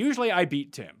Tim. Usually I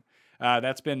beat Tim.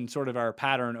 That's been sort of our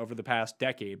pattern over the past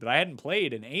decade, but I hadn't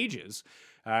played in ages.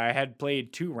 I had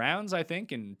played 2 rounds, I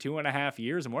think, in 2.5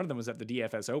 years, and one of them was at the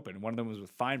DFS Open. One of them was with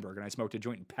Feinberg, and I smoked a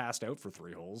joint and passed out for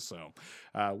 3 holes, so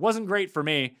wasn't great for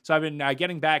me. So I've been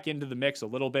getting back into the mix a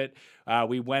little bit.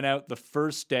 We went out the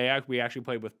first day. We actually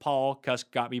played with Paul. Cusk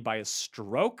got me by a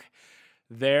stroke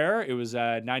there. It was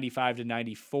 95 to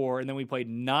 94, and then we played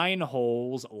 9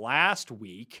 holes last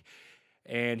week,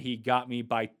 and he got me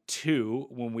by 2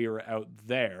 when we were out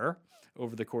there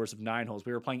over the course of 9 holes.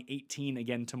 We were playing 18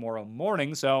 again tomorrow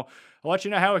morning, so I'll let you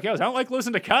know how it goes. I don't like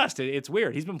listening to Cust. It's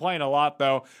weird. He's been playing a lot,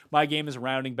 though. My game is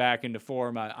rounding back into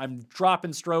form. I'm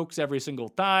dropping strokes every single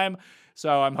time,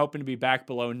 so I'm hoping to be back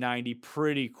below 90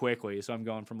 pretty quickly. So I'm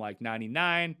going from like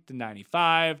 99 to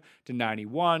 95 to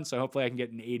 91, so hopefully I can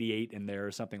get an 88 in there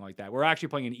or something like that. We're actually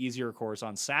playing an easier course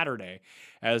on Saturday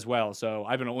as well, so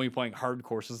I've been only playing hard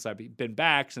courses since I've been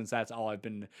back, since that's all I've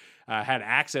been had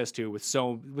access to with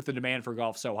the demand for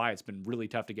golf so high. It's been really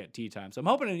tough to get tee time, so I'm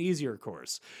hoping an easier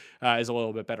course is a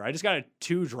little bit better. I just got a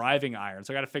 2 driving iron,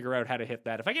 so I got to figure out how to hit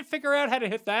that. If I can figure out how to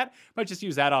hit that, I might just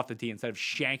use that off the tee instead of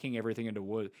shanking everything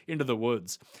into the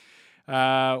woods.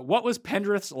 What was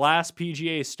Pendrith's last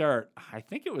PGA start? I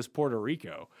think it was Puerto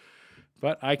Rico,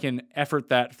 but I can effort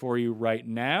that for you right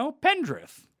now.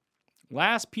 Pendrith.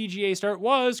 Last PGA start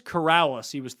was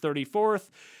Corrales. He was 34th.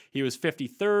 He was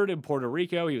 53rd in Puerto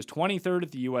Rico. He was 23rd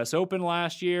at the U.S. Open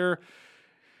last year.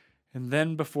 And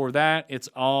then before that, it's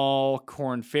all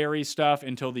Korn Ferry stuff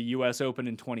until the U.S. Open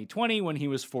in 2020 when he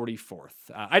was 44th.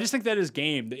 I just think that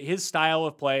his style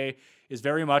of play is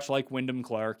very much like Wyndham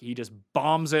Clark. He just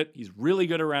bombs it. He's really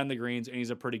good around the greens, and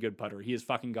he's a pretty good putter. He is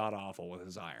fucking god-awful with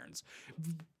his irons.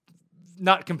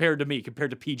 Not compared to me,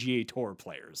 compared to PGA Tour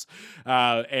players.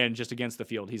 And just against the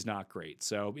field, he's not great.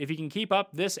 So if he can keep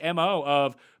up this MO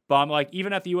of bomb, like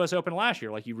even at the U.S. Open last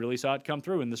year, like you really saw it come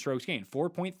through in the strokes gained.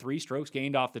 4.3 strokes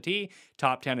gained off the tee,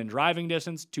 top 10 in driving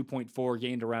distance, 2.4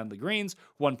 gained around the greens,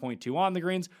 1.2 on the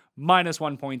greens, minus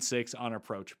 1.6 on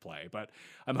approach play. But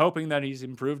I'm hoping that he's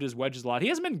improved his wedges a lot. He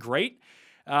hasn't been great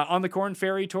on the Korn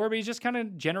Ferry Tour, but he's just kind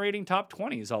of generating top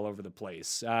 20s all over the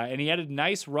place. And he had a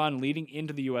nice run leading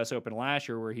into the U.S. Open last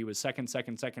year where he was second,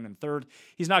 and third.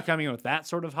 He's not coming in with that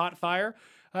sort of hot fire.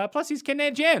 Plus, he's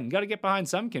Canadian. Got to get behind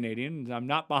some Canadian. I'm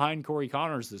not behind Corey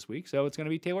Connors this week, so it's going to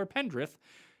be Taylor Pendrith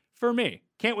for me.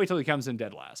 Can't wait till he comes in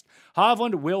dead last.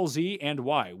 Hovland, Will Z, and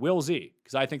why? Will Z,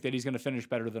 because I think that he's going to finish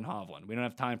better than Hovland. We don't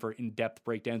have time for in-depth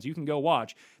breakdowns. You can go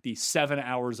watch the 7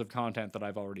 hours of content that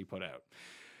I've already put out.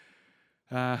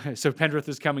 So Pendrith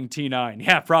is coming T9.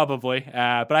 Yeah, probably.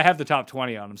 But I have the top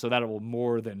 20 on him, so that will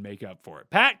more than make up for it.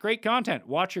 Pat, great content.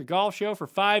 Watch your golf show for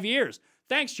 5 years.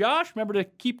 Thanks, Josh. Remember to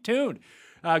keep tuned.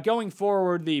 Going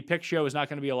forward, the pick show is not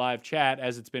going to be a live chat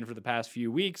as it's been for the past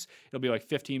few weeks. It'll be like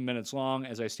 15 minutes long,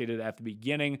 as I stated at the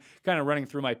beginning, kind of running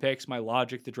through my picks, my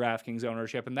logic, the DraftKings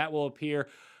ownership, and that will appear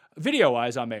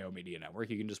video-wise on Mayo Media Network.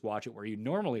 You can just watch it where you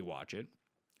normally watch it.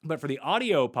 But for the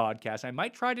audio podcast, I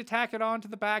might try to tack it on to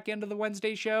the back end of the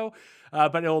Wednesday show,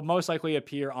 but it'll most likely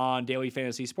appear on Daily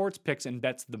Fantasy Sports Picks and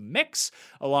Bets the Mix,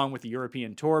 along with the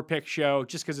European Tour Pick Show.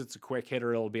 Just because it's a quick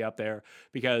hitter, it'll be up there,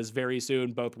 because very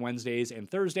soon, both Wednesdays and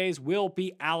Thursdays will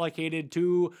be allocated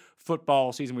to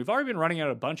football season. We've already been running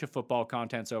out a bunch of football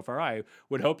content so far. I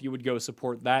would hope you would go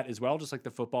support that as well, just like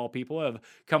the football people have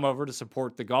come over to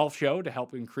support the golf show to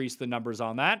help increase the numbers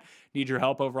on that. Need your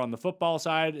help over on the football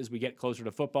side as we get closer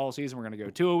to football season. We're going to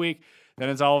go 2 a week. Then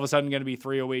it's all of a sudden going to be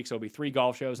 3 a week. So it'll be 3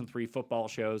 golf shows and 3 football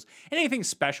shows. Anything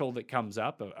special that comes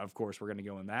up, of course, we're going to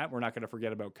go in that. We're not going to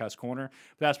forget about Cuss Corner,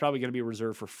 but that's probably going to be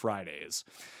reserved for Fridays.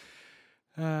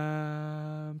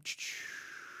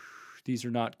 These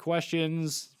are not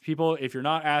questions. People, if you're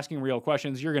not asking real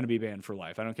questions, you're going to be banned for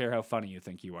life. I don't care how funny you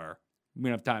think you are. We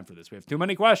don't have time for this. We have too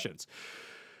many questions.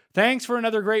 Thanks for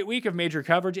another great week of major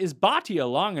coverage. Is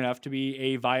Bhatia long enough to be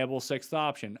a viable 6th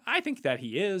option? I think that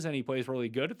he is, and he plays really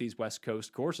good at these West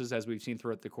Coast courses, as we've seen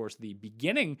throughout the course of the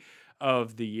beginning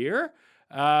of the year.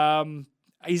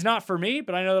 He's not for me,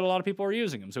 but I know that a lot of people are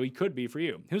using him, so he could be for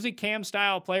you. Who's a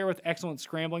Cam-style player with excellent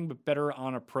scrambling, but better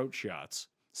on approach shots?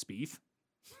 Spieth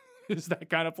is that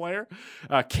kind of player.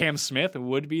 Cam Smith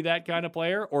would be that kind of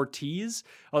player. Ortiz,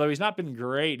 although he's not been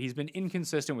great, he's been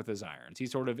inconsistent with his irons.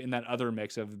 He's sort of in that other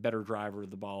mix of better driver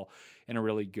of the ball and a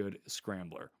really good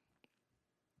scrambler.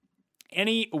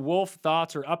 Any Wolf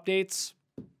thoughts or updates?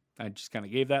 I just kind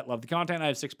of gave that. Love the content. I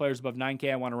have 6 players above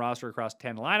 9K. I want a roster across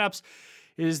 10 lineups.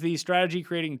 Is the strategy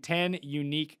creating 10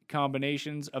 unique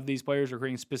combinations of these players or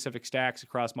creating specific stacks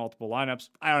across multiple lineups?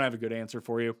 I don't have a good answer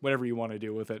for you. Whatever you want to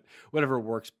do with it, whatever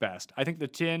works best. I think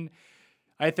 2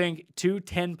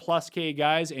 10+ K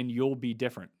guys and you'll be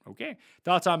different. Okay.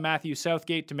 Thoughts on Matthew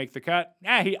Southgate to make the cut?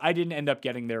 I didn't end up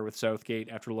getting there with Southgate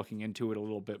after looking into it a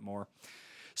little bit more.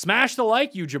 Smash the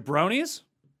like, you jabronis.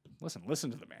 Listen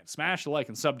to the man. Smash the like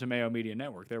and sub to Mayo Media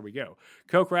Network. There we go.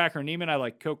 Kokrak or Neiman? I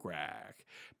like Kokrak.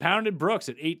 Pounded Brooks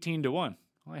at 18-1. Well,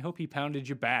 I hope he pounded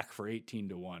you back for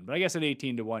 18-1. But I guess at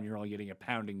 18-1, you're only getting a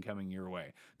pounding coming your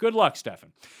way. Good luck,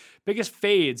 Stefan. Biggest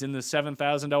fades in the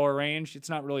 $7,000 range? It's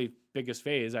not really biggest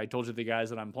fades. I told you the guys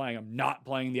that I'm playing. I'm not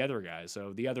playing the other guys.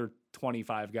 So the other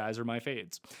 25 guys are my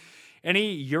fades.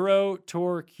 Any Euro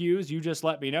Tour cues, you just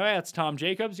let me know. Yeah, it's Tom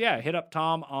Jacobs. Yeah, hit up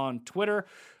Tom on Twitter.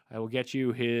 I will get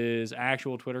you his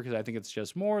actual Twitter because I think it's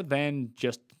just more than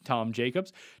just Tom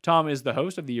Jacobs. Tom is the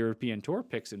host of the European Tour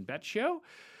Picks and Bet Show.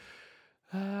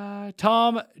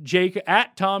 Tom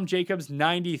Jacobs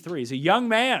 93. He's a young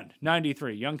man,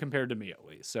 93, young compared to me at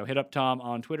least. So hit up Tom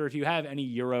on Twitter if you have any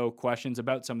Euro questions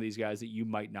about some of these guys that you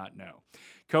might not know.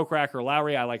 Kokrak or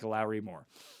Lowry, I like Lowry more.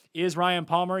 Is Ryan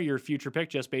Palmer your future pick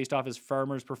just based off his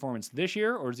Farmers performance this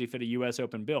year, or does he fit a U.S.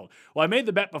 Open build? Well, I made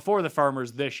the bet before the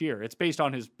Farmers this year. It's based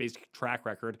on his basic track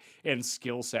record and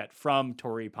skill set from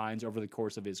Torrey Pines over the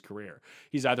course of his career.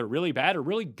 He's either really bad or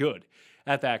really good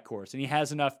at that course, and he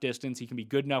has enough distance. He can be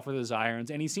good enough with his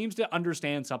irons, and he seems to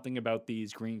understand something about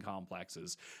these green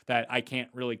complexes that I can't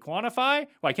really quantify.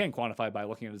 Well, I can quantify by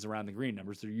looking at his around the green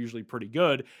numbers. They're usually pretty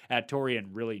good at Torrey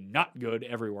and really not good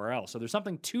everywhere else. So there's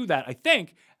something to that, I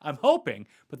think. I'm hoping,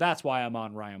 but that's why I'm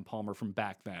on Ryan Palmer from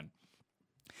back then.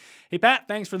 Hey, Pat,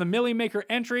 thanks for the Millie Maker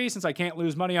entry. Since I can't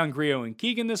lose money on Griot and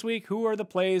Keegan this week, who are the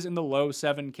plays in the low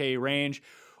 7K range?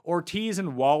 Ortiz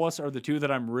and Wallace are the 2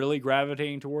 that I'm really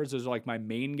gravitating towards. Those are like my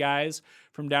main guys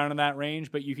from down in that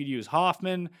range, but you could use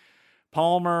Hoffman,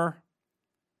 Palmer,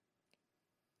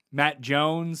 Matt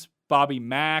Jones, Bobby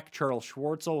Mack, Charles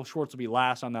Schwartzel. Schwartz will be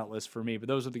last on that list for me, but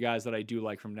those are the guys that I do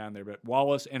like from down there. But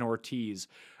Wallace and Ortiz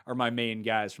are my main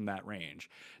guys from that range.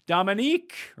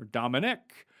 Dominic.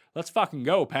 Let's fucking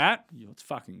go, Pat. Let's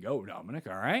fucking go, Dominic,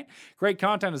 all right? Great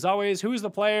content as always. Who's the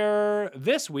player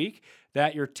this week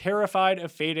that you're terrified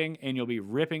of fading and you'll be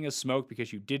ripping a smoke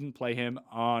because you didn't play him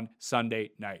on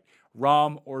Sunday night?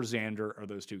 Rahm or Xander are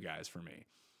those 2 guys for me.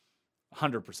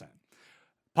 100%.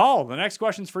 Paul, the next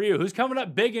question's for you. Who's coming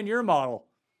up big in your model?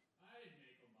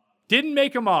 Didn't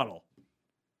make a model.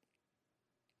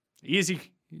 Easy.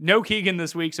 No Keegan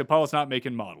this week, so Paul's not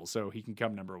making models, so he can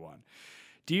come number 1.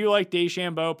 Do you like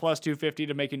DeChambeau plus 250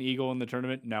 to make an eagle in the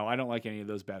tournament? No, I don't like any of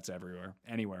those bets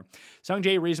anywhere.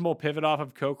 Sungjae, reasonable pivot off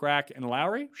of Kokrak and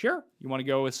Lowry? Sure. You want to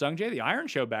go with Sungjae? The Iron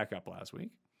Show back up last week.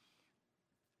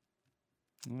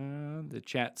 The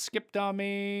chat skipped on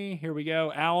me. Here we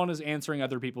go. Alan is answering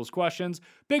other people's questions.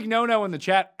 Big no-no in the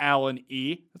chat, Alan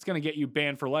E. That's going to get you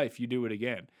banned for life. You do it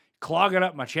again. Clogging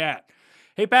up my chat.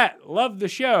 Hey, Pat, love the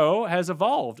show has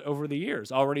evolved over the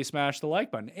years. Already smashed the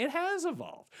like button. It has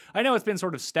evolved. I know it's been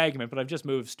sort of stagnant, but I've just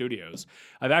moved studios.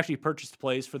 I've actually purchased a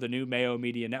place for the new Mayo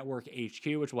Media Network HQ,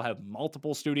 which will have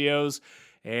multiple studios,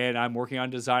 and I'm working on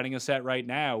designing a set right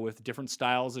now with different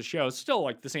styles of shows. Still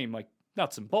like the same, like,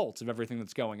 nuts and bolts of everything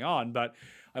that's going on, but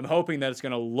I'm hoping that it's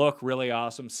going to look really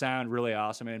awesome, sound really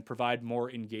awesome, and provide more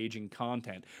engaging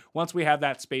content. Once we have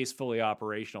that space fully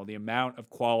operational, the amount of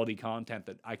quality content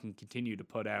that I can continue to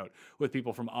put out with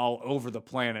people from all over the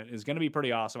planet is going to be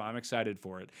pretty awesome. I'm excited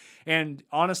for it. And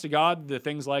honest to God, the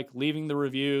things like leaving the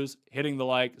reviews, hitting the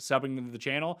like, subbing to the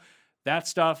channel, that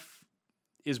stuff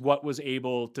is what was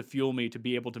able to fuel me to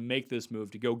be able to make this move,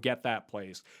 to go get that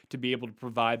place, to be able to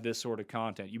provide this sort of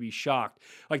content. You'd be shocked.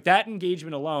 Like that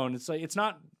engagement alone, it's like, it's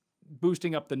not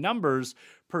boosting up the numbers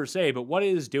per se, but what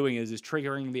it is doing is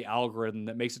triggering the algorithm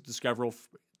that makes it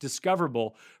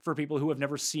discoverable for people who have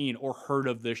never seen or heard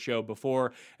of this show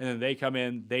before, and then they come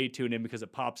in, they tune in because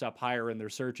it pops up higher in their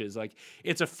searches. Like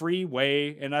it's a free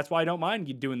way, and that's why I don't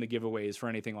mind doing the giveaways for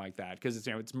anything like that, because it's,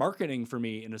 you know, it's marketing for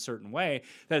me in a certain way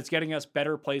that it's getting us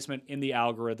better placement in the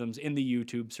algorithms, in the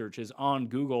YouTube searches, on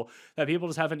Google, that people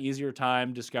just have an easier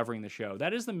time discovering the show.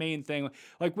 That is the main thing.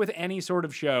 Like with any sort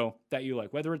of show that you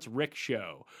like, whether it's Rick's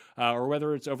show or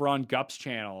whether it's over on Gup's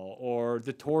channel or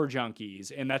the Tour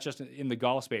Junkies, and that's just in the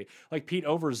golf space, like Pete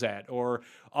Overzet or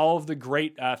all of the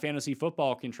great fantasy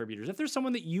football contributors. If there's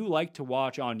someone that you like to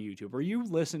watch on YouTube or you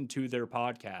listen to their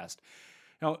podcast,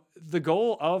 now, the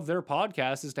goal of their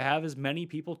podcast is to have as many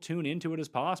people tune into it as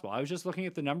possible. I was just looking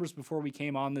at the numbers before we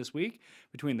came on this week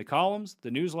between the columns,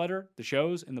 the newsletter, the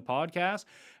shows, and the podcast.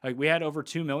 Like we had over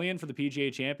 2 million for the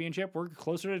PGA Championship. We're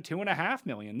closer to 2.5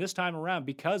 million this time around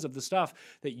because of the stuff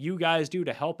that you guys do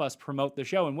to help us promote the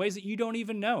show in ways that you don't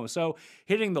even know. So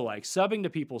hitting the like, subbing to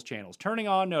people's channels, turning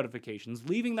on notifications,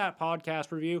 leaving that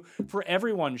podcast review for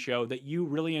everyone's show that you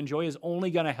really enjoy is only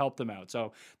going to help them out.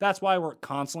 So that's why we're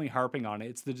constantly harping on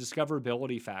it. It's the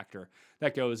discoverability factor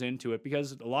that goes into it,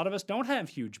 because a lot of us don't have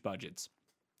huge budgets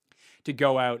to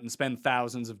go out and spend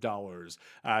thousands of dollars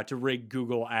to rig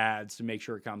Google ads to make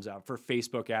sure it comes out, for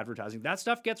Facebook advertising. That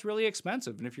stuff gets really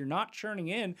expensive. And if you're not churning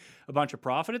in a bunch of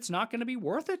profit, it's not going to be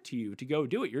worth it to you to go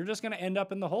do it. You're just going to end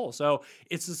up in the hole. So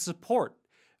it's the support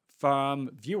from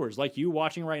viewers like you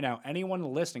watching right now, anyone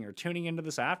listening or tuning into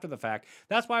this after the fact.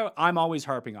 That's why I'm always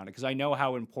harping on it, because I know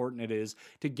how important it is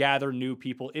to gather new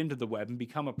people into the web and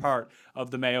become a part of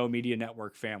the Mayo Media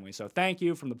Network family. So thank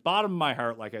you from the bottom of my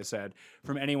heart, like I said,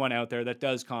 from anyone out there that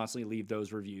does constantly leave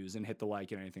those reviews and hit the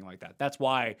like and anything like that. That's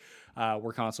why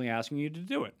we're constantly asking you to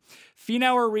do it.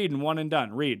 Finauer Reed and One and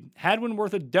Done. Reed, Hadwin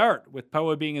worth a dart with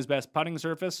POA being his best putting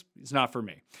surface? It's not for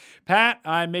me. Pat,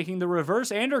 I'm making the reverse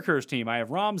Anderkirch team. I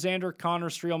have Rom, Xander, Connor,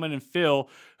 Streelman, and Phil,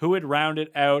 who would round it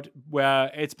out.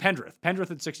 It's Pendrith. Pendrith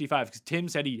at 65, because Tim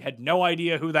said he had no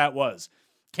idea who that was.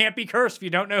 Can't be cursed if you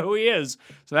don't know who he is.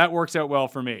 So that works out well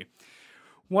for me.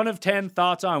 1 of 10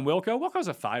 thoughts on Wilco. Wilco's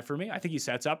a 5 for me. I think he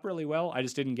sets up really well. I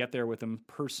just didn't get there with him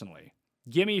personally.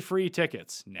 Gimme free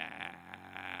tickets. Nah,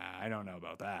 I don't know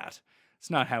about that. It's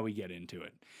not how we get into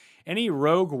it. Any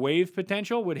rogue wave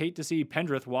potential? Would hate to see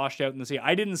Pendrith washed out in the sea.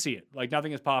 I didn't see it. Like,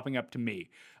 nothing is popping up to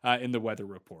me in the weather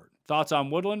report. Thoughts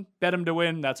on Woodland? Bet him to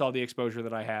win. That's all the exposure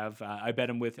that I have. I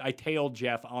tailed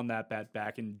Jeff on that bet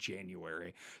back in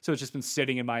January. So it's just been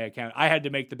sitting in my account. I had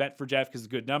to make the bet for Jeff because the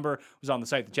good number was on the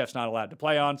site that Jeff's not allowed to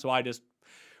play on. So I just,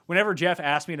 whenever Jeff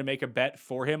asks me to make a bet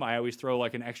for him, I always throw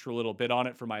like an extra little bit on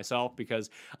it for myself, because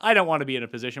I don't want to be in a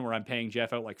position where I'm paying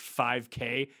Jeff out like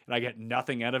 $5K and I get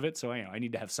nothing out of it. So, I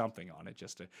need to have something on it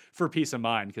just for peace of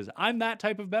mind, because I'm that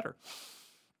type of bettor.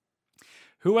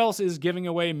 Who else is giving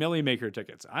away Millie Maker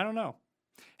tickets? I don't know.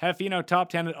 Have Finau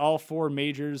top 10 at all 4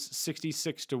 majors,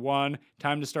 66-1.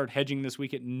 Time to start hedging this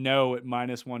week at no at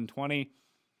 -120.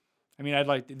 I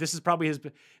mean, this is probably it's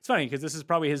funny because this is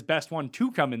probably his best one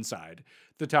to come inside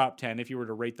the top 10 if you were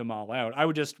to rate them all out. I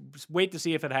would just wait to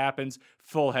see if it happens,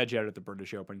 full hedge out at the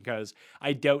British Open, because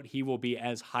I doubt he will be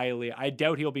I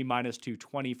doubt he'll be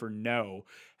 -220 for no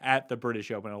at the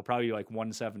British Open. It'll probably be like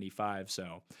 175.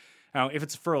 So if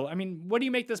it's what do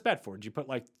you make this bet for? Did you put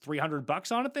like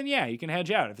 $300 on it? Then yeah, you can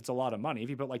hedge out if it's a lot of money. If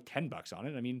you put like $10 on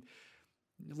it,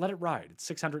 let it ride. It's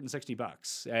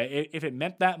 $660. If it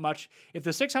meant that much, if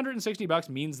the $660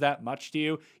 means that much to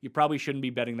you, you probably shouldn't be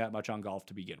betting that much on golf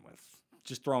to begin with.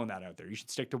 Just throwing that out there. You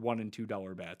should stick to $1 and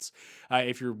 $2 bets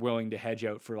if you're willing to hedge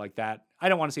out for like that. I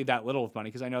don't want to say that little of money,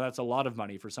 because I know that's a lot of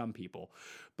money for some people.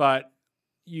 But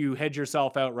you hedge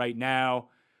yourself out right now.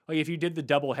 Like if you did the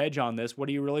double hedge on this, what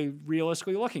are you really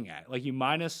realistically looking at? Like if you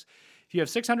have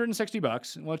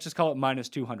 $660, let's just call it minus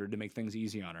 200 to make things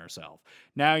easy on ourselves.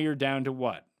 Now you're down to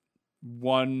what?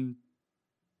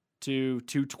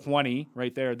 220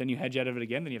 right there. Then you hedge out of it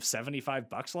again. Then you have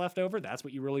 $75 left over. That's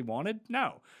what you really wanted?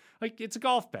 No. Like it's a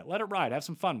golf bet. Let it ride. Have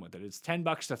some fun with it. It's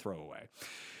 $10 to throw away.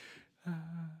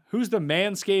 Who's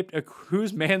Manscaped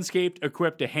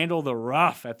equipped to handle the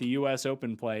rough at the U.S.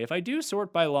 Open play? If I do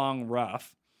sort by long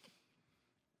rough,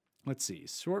 let's see.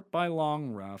 Sort by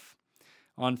long rough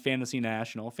on Fantasy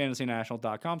National.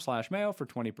 FantasyNational.com/Mayo for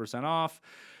 20% off.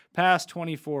 Past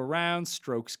 24 rounds,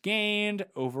 strokes gained.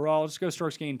 Overall, just go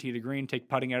strokes gained tee to green. Take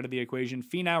putting out of the equation.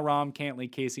 Finau, Rahm, Cantlay,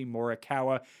 Casey,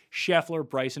 Morikawa, Scheffler,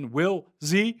 Bryson, Will,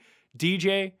 Z,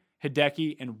 DJ,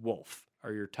 Hideki, and Wolf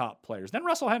are your top players. Then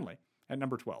Russell Henley at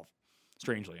number 12,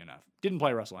 strangely enough. Didn't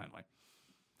play Russell Henley.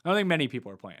 I don't think many people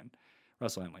are playing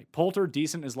Russell Henley. Poulter,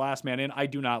 decent as last man in. I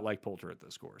do not like Poulter at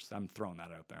this course. I'm throwing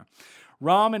that out there.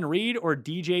 Rahm and Reed or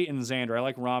DJ and Xander? I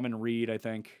like Rahm and Reed, I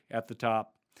think, at the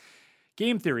top.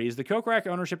 Game theory, is the Kokrak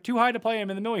ownership too high to play him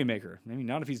in the Million Maker? Maybe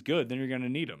not if he's good, then you're going to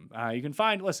need him. You can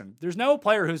find, listen, there's no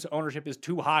player whose ownership is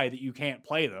too high that you can't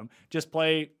play them. Just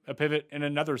play a pivot in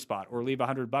another spot or leave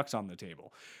 $100 on the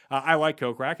table. I like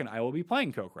Kokrak, and I will be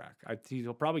playing Kokrak.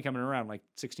 He'll probably come in around like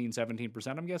 16, 17%,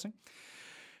 I'm guessing.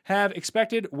 Have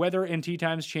expected weather and tee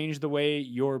times changed the way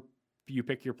you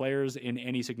pick your players in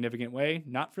any significant way?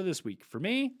 Not for this week. For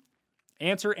me,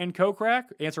 Answer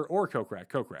or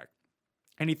Kokrak.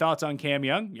 Any thoughts on Cam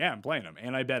Young? Yeah, I'm playing him,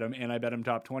 and I bet him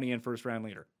top 20 and first round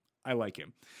leader. I like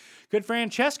him. Could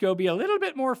Francesco be a little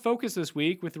bit more focused this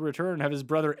week with the return of his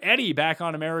brother Eddie back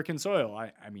on American soil?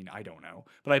 I mean, I don't know,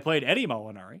 but I played Eddie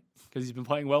Molinari because he's been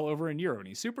playing well over in Euro, and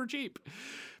he's super cheap.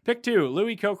 Pick 2,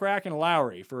 Louis, Kokrak, and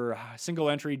Lowry for single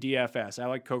entry DFS. I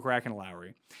like Kokrak and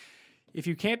Lowry. If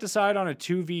you can't decide on a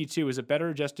 2v2, is it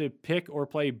better just to pick or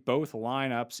play both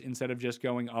lineups instead of just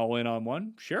going all in on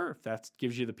one? Sure, if that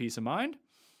gives you the peace of mind.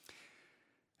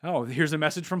 Oh, here's a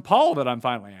message from Paul that I'm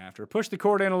finally after. Push the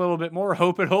cord in a little bit more.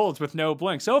 Hope it holds with no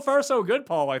blink. So far, so good,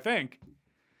 Paul, I think.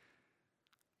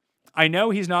 I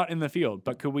know he's not in the field,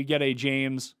 but could we get a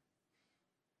James?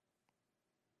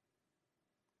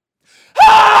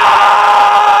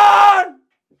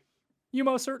 You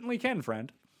most certainly can,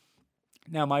 friend.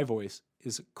 Now my voice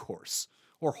is coarse.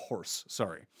 Or hoarse,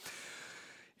 sorry.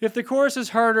 If the course is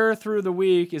harder through the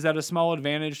week, is that a small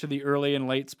advantage to the early and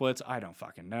late splits? I don't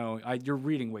fucking know. You're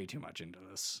reading way too much into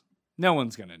this. No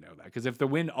one's going to know that, because if the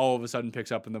wind all of a sudden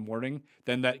picks up in the morning,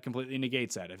 then that completely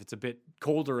negates that. If it's a bit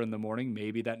colder in the morning,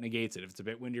 maybe that negates it. If it's a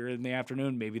bit windier in the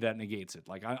afternoon, maybe that negates it.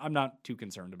 Like, I'm not too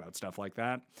concerned about stuff like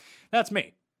that. That's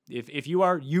me. If you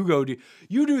are, you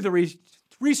do the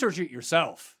research it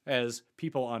yourself, as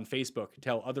people on Facebook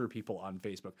tell other people on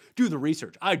Facebook. Do the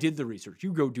research. I did the research.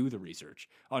 You go do the research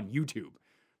on YouTube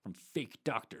from fake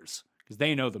doctors, because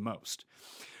they know the most.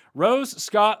 Rose,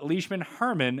 Scott, Leishman,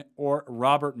 Herman, or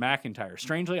Robert McIntyre.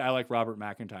 Strangely, I like Robert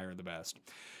McIntyre the best.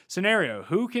 Scenario: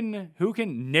 Who can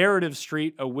narrative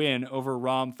street a win over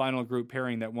Rahm final group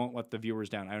pairing that won't let the viewers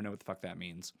down? I don't know what the fuck that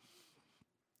means.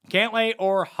 Cantlay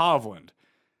or Hovland?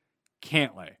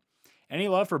 Cantlay. Any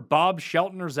love for Bob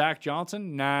Shelton or Zach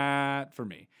Johnson? Not for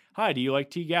me. Hi, do you like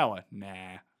T. Gala?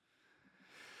 Nah.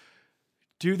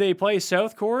 Do they play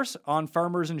South Course on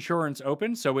Farmers Insurance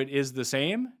Open, so it is the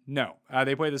same? No.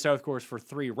 They play the South Course for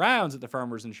 3 rounds at the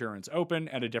Farmers Insurance Open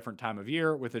at a different time of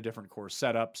year with a different course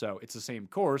setup, so it's the same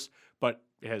course, but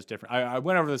it has different... I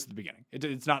went over this at the beginning.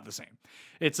 It's not the same.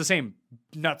 It's the same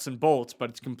nuts and bolts, but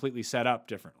it's completely set up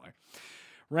differently.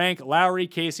 Rank Lowry,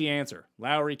 Casey, Answer.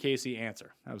 Lowry, Casey,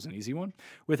 Answer. That was an easy one.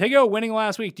 With Higo winning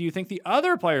last week, do you think the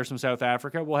other players from South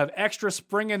Africa will have extra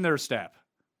spring in their step?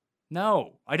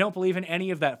 No, I don't believe in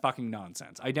any of that fucking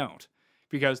nonsense. I don't.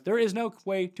 Because there is no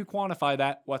way to quantify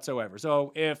that whatsoever.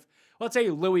 So if, let's say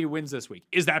Louis wins this week,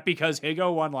 is that because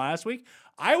Higo won last week?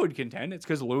 I would contend it's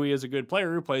because Louis is a good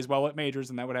player who plays well at majors,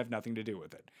 and that would have nothing to do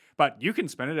with it. But you can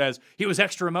spin it as he was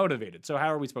extra motivated. So how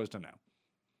are we supposed to know?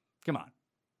 Come on.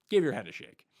 Give your head a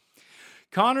shake.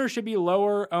 Connor should be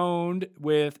lower owned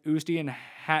with Usti and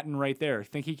Hatton right there.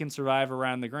 Think he can survive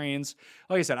around the greens.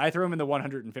 Like I said, I threw him in the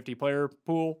 150 player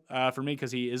pool for me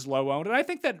because he is low owned. And I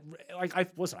think that, I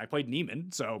played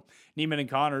Neiman. So Neiman and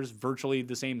Connor's virtually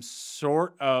the same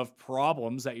sort of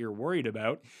problems that you're worried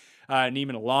about.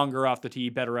 Neiman longer off the tee,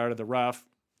 better out of the rough.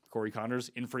 Corey Connors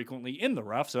infrequently in the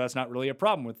rough, so that's not really a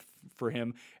problem for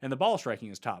him. And the ball striking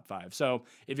is top 5. So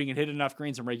if he can hit enough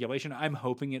greens in regulation, I'm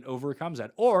hoping it overcomes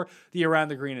that. Or the around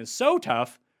the green is so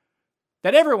tough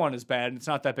that everyone is bad and it's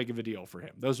not that big of a deal for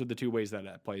him. Those are the 2 ways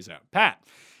that plays out. Pat,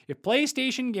 If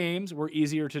PlayStation games were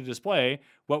easier to display,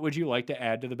 what would you like to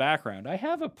add to the background? I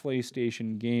have a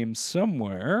PlayStation game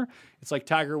somewhere. It's like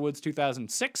Tiger Woods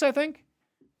 2006, I think.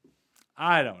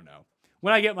 I don't know.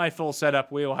 When I get my full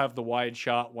setup, we will have the wide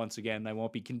shot once again. I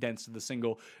won't be condensed to the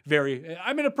single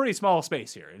I'm in a pretty small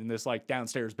space here in this like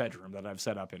downstairs bedroom that I've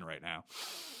set up in right now.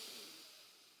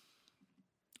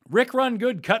 Rick Run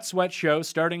Good Cut Sweat show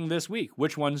starting this week.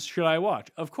 Which ones should I watch?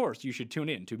 Of course, you should tune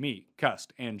in to me,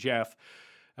 Cust, and Jeff.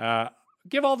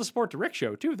 Give all the support to Rick's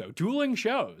show, too, though. Dueling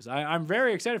shows. I'm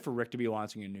very excited for Rick to be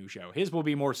launching a new show. His will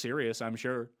be more serious, I'm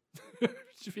sure.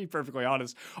 To be perfectly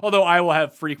honest. Although I will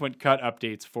have frequent cut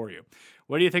updates for you.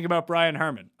 What do you think about Brian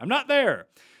Harman? I'm not there.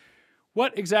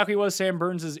 What exactly was Sam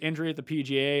Burns' injury at the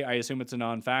PGA? I assume it's a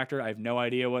non-factor. I have no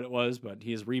idea what it was, but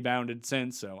he has rebounded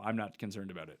since, so I'm not concerned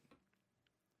about it.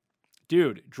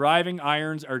 Dude, driving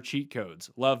irons are cheat codes.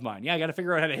 Love mine. Yeah, I got to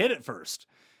figure out how to hit it first.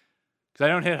 Because I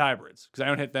don't hit hybrids. Because I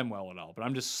don't hit them well at all. But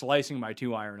I'm just slicing my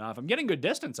 2-iron off. I'm getting good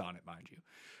distance on it, mind you.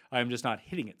 I'm just not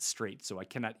hitting it straight, so I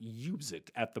cannot use it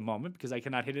at the moment because I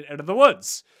cannot hit it out of the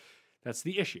woods. That's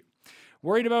the issue.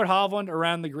 Worried about Hovland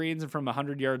around the greens and from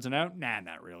 100 yards and out? Nah,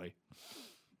 not really.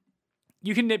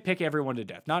 You can nitpick everyone to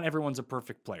death. Not everyone's a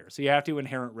perfect player, so you have to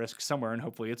inherent risk somewhere, and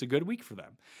hopefully it's a good week for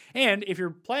them. And if you're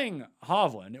playing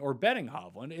Hovland or betting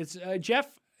Hovland, it's Jeff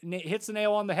hits the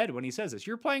nail on the head when he says this.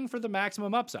 You're playing for the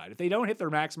maximum upside. If they don't hit their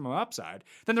maximum upside,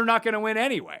 then they're not going to win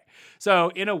anyway.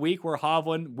 So in a week where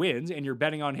Hovland wins and you're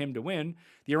betting on him to win,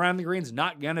 the around the green's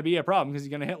not going to be a problem because he's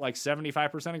going to hit like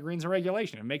 75% of greens in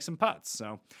regulation and make some putts.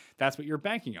 So that's what you're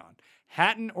banking on.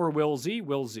 Hatton or Will Z?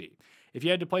 Will Z. If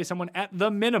you had to play someone at the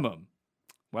minimum,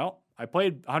 well, I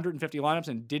played 150 lineups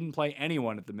and didn't play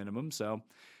anyone at the minimum, so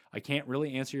I can't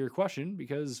really answer your question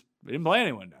because I didn't play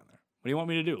anyone down there. What do you want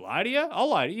me to do? Lie to you? I'll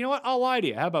lie to you. You know what? I'll lie to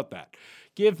you. How about that?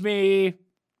 Give me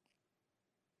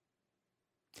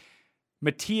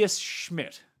Matthias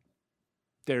Schmidt.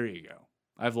 There you go.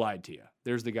 I've lied to you.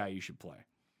 There's the guy you should play.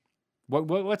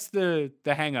 What's the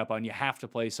hang up on you have to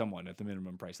play someone at the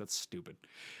minimum price? That's stupid.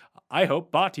 I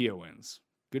hope Batia wins.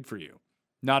 Good for you.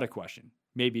 Not a question.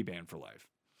 Maybe banned for life.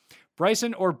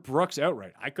 Bryson or Brooks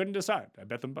outright? I couldn't decide. I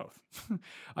bet them both.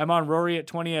 I'm on Rory at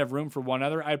 20. I have room for one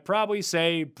other. I'd probably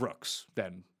say Brooks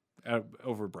then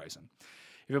over Bryson.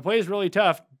 If it plays really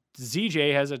tough, is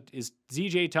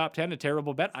ZJ top 10 a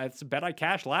terrible bet? It's a bet I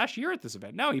cashed last year at this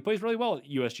event. No, he plays really well at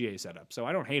USGA setup, so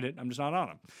I don't hate it. I'm just not on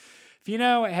him.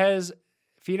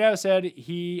 Finau said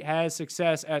he has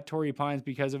success at Torrey Pines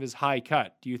because of his high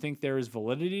cut. Do you think there is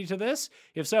validity to this?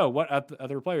 If so, what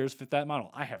other players fit that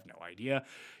model? I have no idea.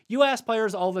 You ask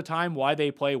players all the time why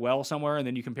they play well somewhere, and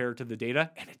then you compare it to the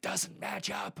data, and it doesn't match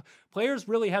up. Players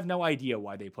really have no idea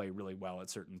why they play really well at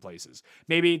certain places.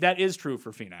 Maybe that is true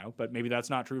for Finau, but maybe that's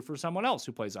not true for someone else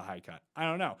who plays a high cut. I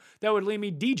don't know. That would leave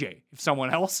me DJ if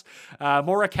someone else.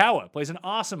 Morikawa plays an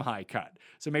awesome high cut.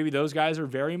 So maybe those guys are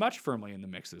very much firmly in the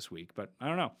mix this week, but I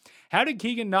don't know. How did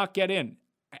Keegan not get in?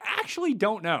 I actually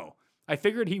don't know. I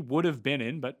figured he would have been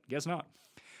in, but guess not.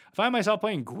 I find myself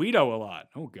playing Guido a lot.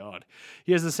 Oh, God.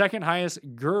 He has the second highest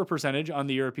GUR percentage on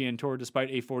the European Tour despite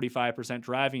a 45%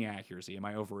 driving accuracy. Am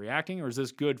I overreacting, or is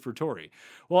this good for Torrey?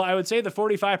 Well, I would say the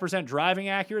 45% driving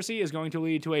accuracy is going to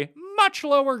lead to a much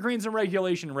lower greens and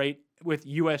regulation rate with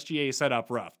USGA set up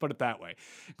rough. Put it that way.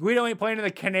 Guido ain't playing in the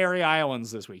Canary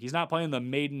Islands this week. He's not playing the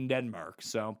Maiden Denmark,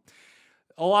 so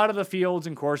a lot of the fields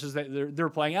and courses that they're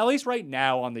playing, at least right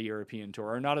now on the European Tour,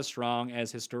 are not as strong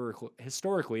as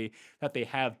historically that they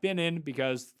have been in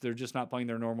because they're just not playing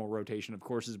their normal rotation of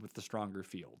courses with the stronger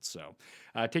fields. So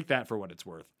take that for what it's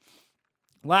worth.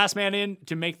 Last man in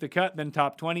to make the cut, then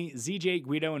top 20, ZJ,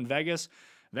 Guido, and Vegas.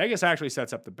 Vegas actually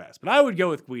sets up the best, but I would go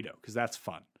with Guido because that's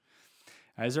fun.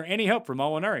 Is there any hope for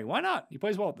Molinari? Why not? He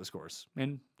plays well at this course,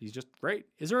 and he's just great.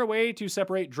 Is there a way to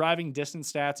separate driving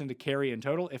distance stats into carry and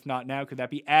total? If not now, could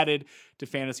that be added to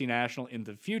Fantasy National in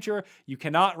the future? You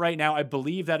cannot right now. I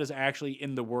believe that is actually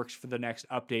in the works for the next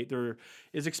update. There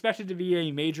is expected to be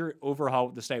a major overhaul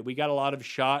with the site. We got a lot of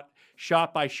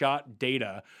shot-by-shot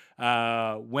data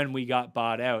when we got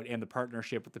bought out, and the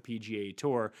partnership with the PGA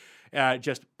Tour.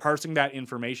 Just parsing that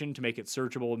information to make it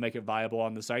searchable and make it viable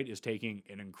on the site is taking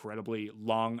an incredibly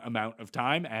long amount of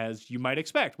time, as you might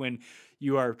expect when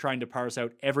you are trying to parse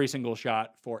out every single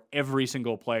shot for every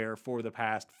single player for the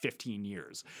past 15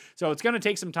 years. So it's going to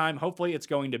take some time. Hopefully it's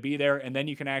going to be there, and then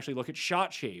you can actually look at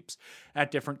shot shapes at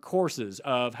different courses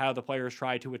of how the players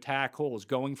try to attack holes,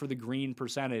 going for the green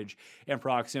percentage and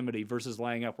proximity versus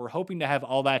laying up. We're hoping to have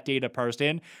all that that data parsed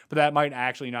in, but that might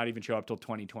actually not even show up till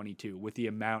 2022 with the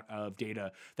amount of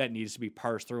data that needs to be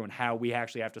parsed through and how we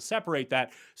actually have to separate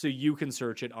that so you can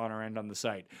search it on our end on the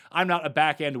site. I'm not a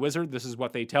back-end wizard. This is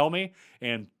what they tell me,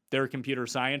 and they're computer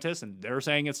scientists, and they're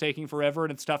saying it's taking forever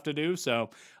and it's tough to do. So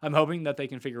I'm hoping that they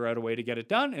can figure out a way to get it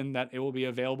done and that it will be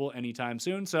available anytime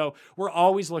soon. So we're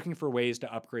always looking for ways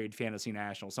to upgrade Fantasy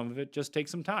National. Some of it just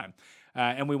takes some time.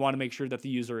 And we want to make sure that the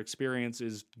user experience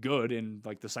is good and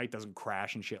like the site doesn't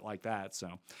crash and shit like that.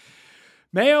 So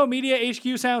Mayo Media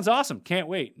HQ sounds awesome. Can't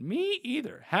wait. Me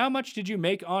either. How much did you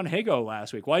make on Higo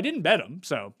last week? Well, I didn't bet him,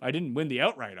 so I didn't win the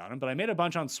outright on him, but I made a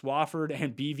bunch on Swafford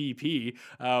and BVP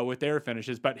with their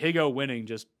finishes. But Higo winning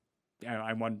just,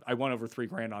 I won over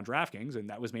 $3,000 on DraftKings, and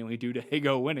that was mainly due to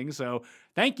Higo winning. So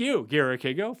thank you, Garrick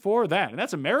Higo, for that. And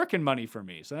that's American money for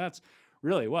me. So that's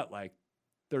really what, like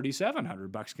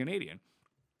 $3,700 Canadian.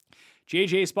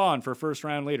 JJ Spawn for first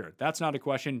round leader. That's not a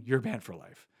question. You're banned for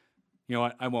life. You know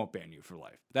what? I won't ban you for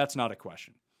life. That's not a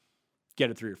question. Get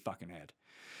it through your fucking head.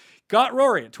 Got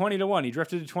Rory at 20-1. He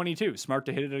drifted to 22. Smart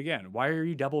to hit it again. Why are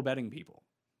you double betting people?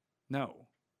 No.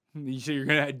 So you're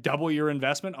going to double your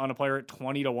investment on a player at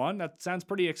 20-1? That sounds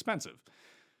pretty expensive.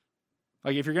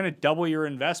 Like if you're going to double your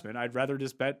investment, I'd rather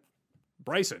just bet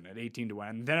Bryson at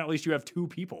 18-1. Then at least you have two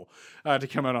people to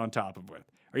come out on top of with.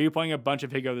 Are you playing a bunch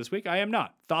of Higo this week? I am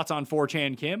not. Thoughts on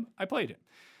 4chan Kim? I played him.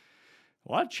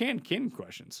 A lot of Chan Kim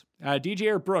questions. DJ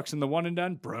or Brooks in the one and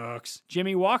done? Brooks.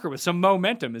 Jimmy Walker with some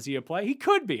momentum. Is he a play? He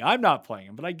could be. I'm not playing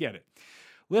him, but I get it.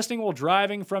 Listing while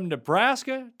driving from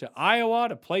Nebraska to Iowa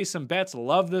to play some bets.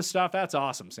 Love this stuff. That's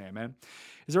awesome, Sam, man.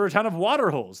 Is there a ton of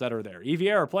water holes that are there?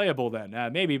 EVR playable then?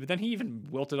 Maybe, but then he even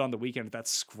wilted on the weekend at that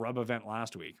scrub event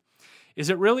last week.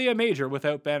 Is it really a major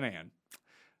without Ben Ann?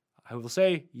 I will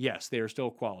say, yes, they are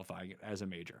still qualifying it as a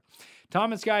major.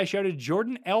 Tom and Sky shouted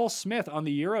Jordan L. Smith on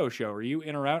the Euro show. Are you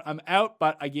in or out? I'm out,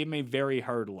 but I gave him a very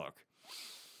hard look.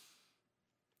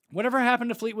 Whatever happened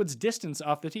to Fleetwood's distance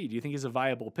off the tee? Do you think he's a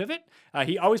viable pivot?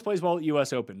 He always plays well at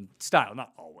U.S. Open style.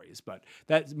 Not always, but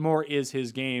that more is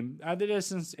his game. The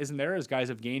distance isn't there as guys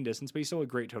have gained distance, but he's still a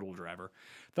great total driver.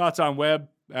 Thoughts on Webb?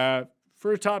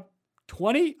 For a top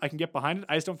 20, I can get behind it.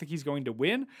 I just don't think he's going to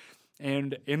win.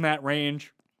 And in that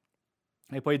range,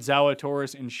 they played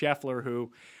Zalatoris and Scheffler,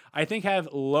 who I think have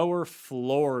lower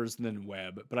floors than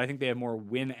Webb, but I think they have more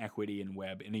win equity in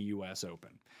Webb in a U.S.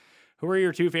 Open. Who are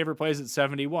your two favorite plays at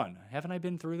 71? Haven't I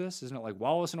been through this? Isn't it like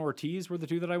Wallace and Ortiz were the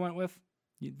two that I went with?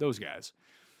 Those guys.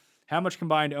 How much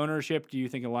combined ownership do you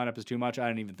think a lineup is too much? I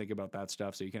didn't even think about that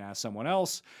stuff, so you can ask someone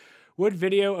else. Would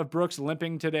video of Brooks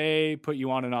limping today put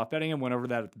you on and off betting him? Went over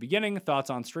that at the beginning. Thoughts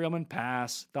on Streelman?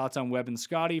 Pass. Thoughts on Webb and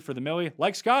Scotty for the Millie?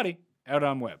 Like Scotty, out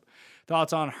on Webb.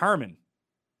 Thoughts on Harman?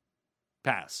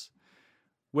 Pass.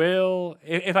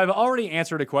 If I've already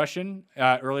answered a question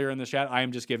earlier in the chat, I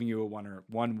am just giving you a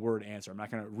one-word answer. I'm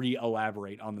not going to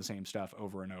re-elaborate on the same stuff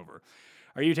over and over.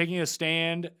 Are you taking a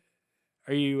stand?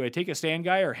 Are you a take a stand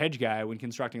guy or hedge guy when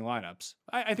constructing lineups?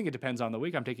 I think it depends on the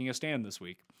week. I'm taking a stand this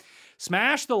week.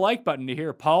 Smash the like button to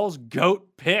hear Paul's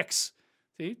GOAT picks.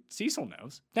 See, Cecil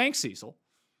knows. Thanks, Cecil.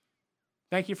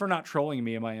 Thank you for not trolling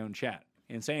me in my own chat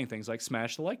and saying things like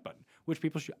smash the like button, which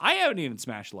people should. I haven't even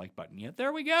smashed the like button yet.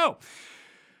 There we go.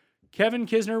 Kevin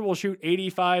Kisner will shoot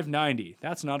 85-90.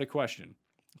 That's not a question.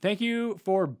 Thank you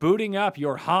for booting up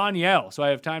your Han Yell, so I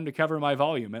have time to cover my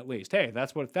volume at least. Hey,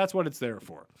 that's what it's there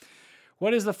for.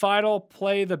 What is the final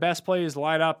play, the best plays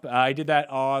lineup? I did that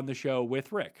on the show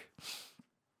with Rick.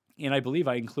 And I believe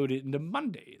I included it into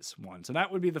Monday's one. So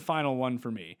that would be the final one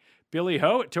for me. Billy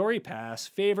Ho at Torrey Pass.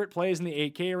 Favorite plays in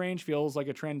the 8K range. Feels like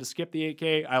a trend to skip the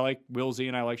 8K. I like Will Z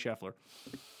and I like Scheffler.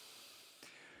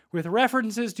 With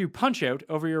references to punch out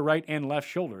over your right and left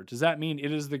shoulder, does that mean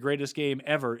it is the greatest game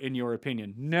ever in your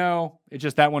opinion? No, it's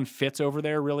just that one fits over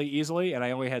there really easily, and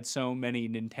I only had so many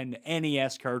Nintendo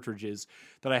NES cartridges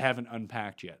that I haven't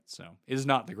unpacked yet, so it is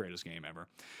not the greatest game ever.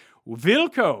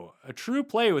 Vilko, a true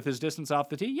play with his distance off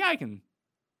the tee? Yeah, I can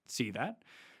see that.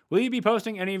 Will you be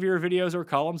posting any of your videos or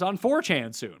columns on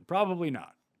 4chan soon? Probably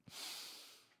not.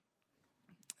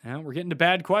 Now, we're getting to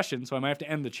bad questions, so I might have to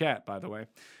end the chat, by the way.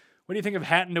 What do you think of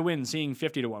Hatton to win seeing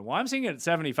 50-1? Well, I'm seeing it at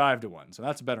 75-1, so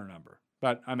that's a better number.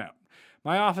 But I'm out.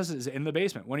 My office is in the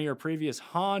basement. One of your previous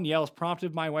Han yells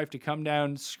prompted my wife to come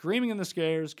down, screaming in the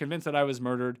scares, convinced that I was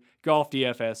murdered. Golf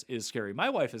DFS is scary. My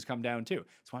wife has come down too.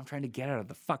 That's why I'm trying to get out of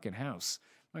the fucking house.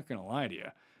 I'm not going to lie to you.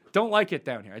 Don't like it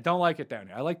down here. I don't like it down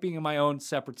here. I like being in my own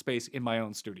separate space in my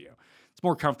own studio. It's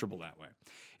more comfortable that way.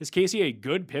 Is Casey a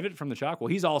good pivot from the chalk? Well,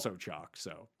 he's also chalk,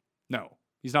 so no.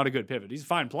 He's not a good pivot. He's a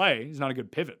fine play. He's not a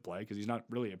good pivot play because he's not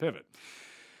really a pivot.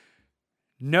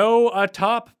 No, a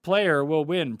top player will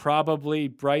win. Probably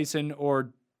Bryson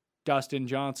or Dustin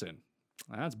Johnson.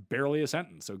 That's barely a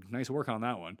sentence, so nice work on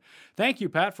that one. Thank you,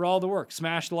 Pat, for all the work.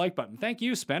 Smash the like button. Thank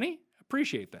you, Spenny.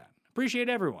 Appreciate that. Appreciate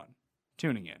everyone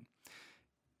tuning in.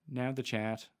 Now the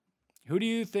chat. Who do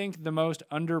you think the most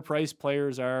underpriced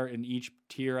players are in each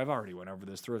tier? I've already went over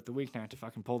this throughout the week. Now I have to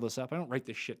fucking pull this up. I don't write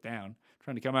this shit down. I'm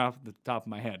trying to come out of the top of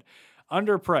my head.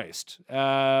 Underpriced.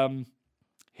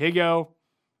 Higo,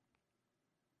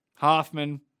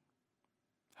 Hoffman,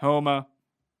 Homa,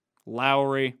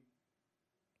 Lowry,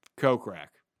 Kokrak.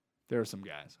 There are some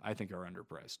guys I think are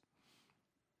underpriced.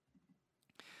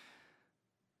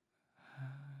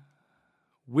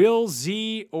 Will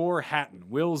Z or Hatton?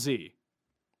 Will Z.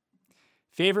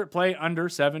 Favorite play under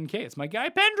 7K? It's my guy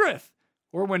Pendrith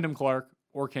or Wyndham Clark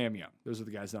or Cam Young. Those are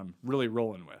the guys that I'm really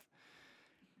rolling with.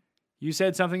 You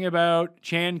said something about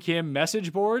Chan Kim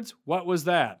message boards. What was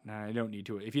that? Nah, I don't need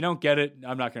to. If you don't get it,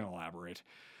 I'm not going to elaborate.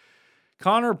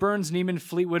 Connor, Burns, Neiman,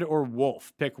 Fleetwood, or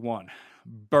Wolf. Pick one.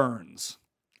 Burns.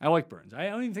 I like Burns. I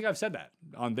don't even think I've said that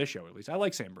on this show, at least. I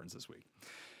like Sam Burns this week.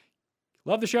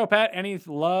 Love the show, Pat. Any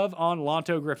love on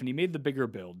Lonto Griffin? He made the bigger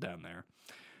build down there.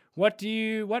 What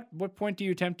point do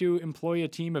you attempt to employ a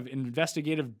team of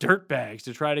investigative dirtbags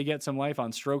to try to get some life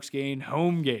on strokes gained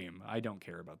home game? I don't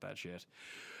care about that shit.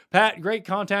 Pat, great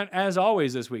content as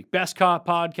always this week. Best cop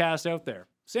podcast out there.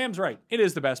 Sam's right. It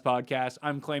is the best podcast.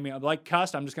 I'm like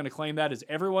cussed. I'm just going to claim that as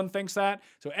everyone thinks that.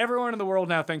 So everyone in the world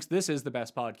now thinks this is the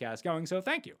best podcast going. So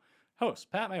thank you.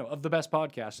 Host, Pat Mayo of the best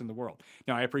podcast in the world.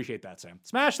 No, I appreciate that, Sam.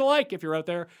 Smash the like if you're out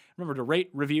there. Remember to rate,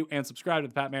 review, and subscribe to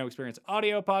the Pat Mayo Experience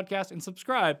audio podcast and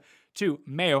subscribe to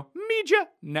Mayo Media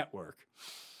Network.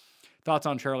 Thoughts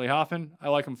on Charlie Hoffman? I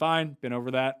like him fine. Been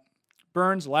over that.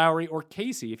 Burns, Lowry, or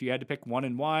Casey if you had to pick one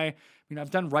and why. I mean,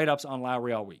 I've done write-ups on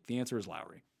Lowry all week. The answer is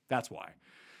Lowry. That's why.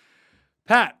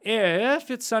 Pat,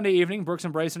 if it's Sunday evening, Brooks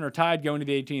and Bryson are tied going to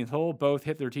the 18th hole. Both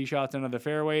hit their tee shots into the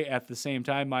fairway at the same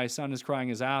time. My son is crying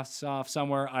his ass off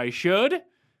somewhere. I should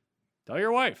tell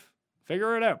your wife.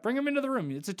 Figure it out. Bring him into the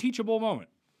room. It's a teachable moment.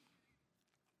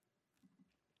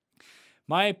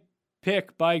 My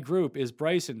pick by group is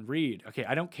Bryson, Reed. Okay,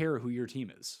 I don't care who your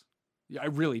team is. I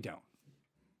really don't.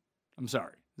 I'm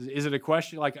sorry. Is it a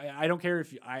question? Like, I don't care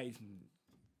if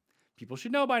people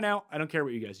should know by now. I don't care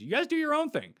what you guys do. You guys do your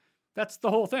own thing. That's the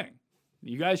whole thing.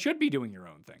 You guys should be doing your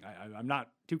own thing. I'm not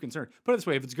too concerned. Put it this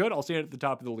way, if it's good, I'll see it at the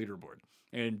top of the leaderboard.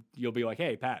 And you'll be like,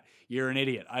 hey, Pat, you're an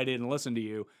idiot. I didn't listen to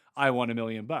you. I won $1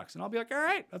 million. And I'll be like, all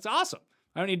right, that's awesome.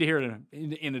 I don't need to hear it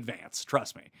in advance.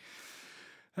 Trust me.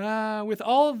 With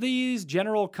all of these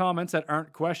general comments that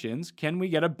aren't questions, can we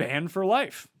get a ban for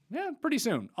life? Yeah, pretty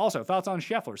soon. Also, thoughts on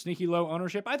Scheffler. Sneaky low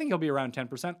ownership. I think he'll be around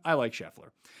 10%. I like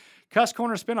Scheffler. Cuss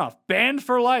Corner spinoff. Banned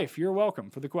for life. You're welcome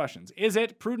for the questions. Is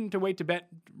it prudent to wait to bet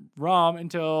Rahm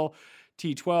until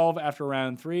T12 after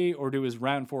round 3 or do his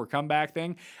round 4 comeback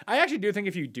thing? I actually do think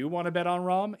if you do want to bet on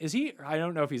Rahm, I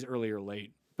don't know if he's early or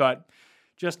late, but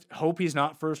just hope he's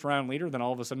not first round leader. Then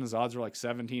all of a sudden his odds are like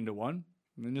 17-1 and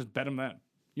then just bet him then.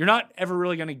 You're not ever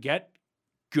really going to get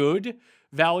good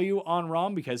value on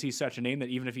Rahm because he's such a name that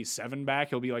even if he's 7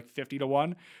 back, he'll be like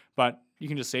 50-1, but you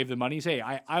can just save the money. Say,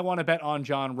 I want to bet on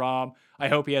Jon Rahm. I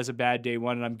hope he has a bad day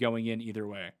one and I'm going in either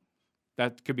way.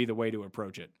 That could be the way to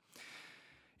approach it.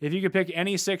 If you could pick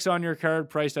any 6 on your card,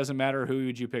 price doesn't matter. Who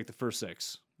would you pick the first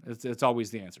 6? It's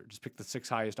always the answer. Just pick the 6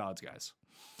 highest odds guys.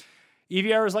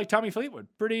 EVR is like Tommy Fleetwood.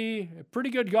 Pretty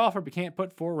good golfer, but can't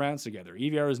put 4 rounds together.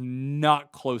 EVR is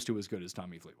not close to as good as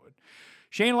Tommy Fleetwood.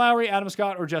 Shane Lowry, Adam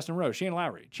Scott, or Justin Rose? Shane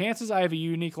Lowry. Chances I have a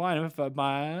unique lineup of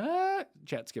my...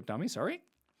 Chat skipped on me, sorry.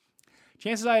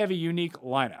 Chances I have a unique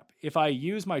lineup. If I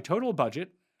use my total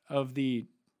budget of the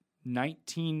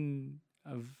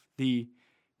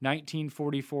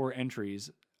 1944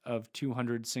 entries of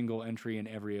 200 single entry in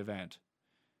every event.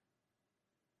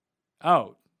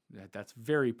 Oh, that's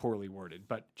very poorly worded.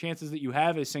 But chances that you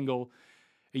have a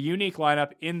unique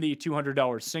lineup in the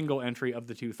 $200 single entry of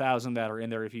the 2,000 that are in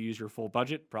there if you use your full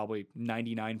budget, probably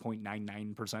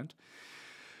 99.99%.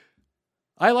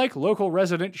 I like local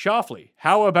resident Shoffley.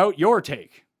 How about your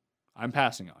take? I'm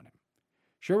passing on him.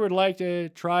 Sure would like to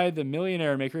try the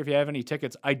Millionaire Maker if you have any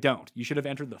tickets. I don't. You should have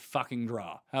entered the fucking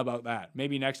draw. How about that?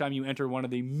 Maybe next time you enter one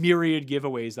of the myriad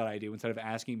giveaways that I do instead of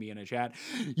asking me in a chat.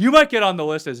 You might get on the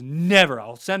list as never.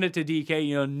 I'll send it to DK.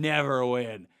 You'll never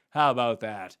win. How about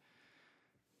that?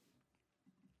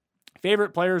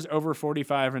 Favorite players over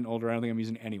 45 and older. I don't think I'm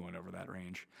using anyone over that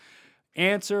range.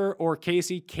 Answer or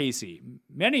Casey? Casey.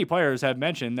 Many players have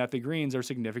mentioned that the greens are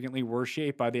significantly worse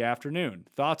shape by the afternoon.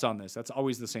 Thoughts on this? That's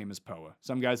always the same as POA.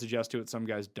 Some guys adjust to it, some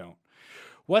guys don't.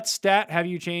 What stat have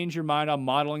you changed your mind on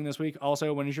modeling this week?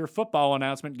 Also, when is your football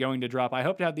announcement going to drop? I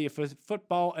hope to have the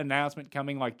football announcement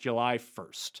coming like July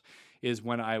 1st is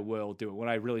when I will do it, when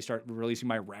I really start releasing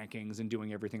my rankings and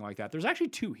doing everything like that. There's actually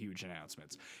 2 huge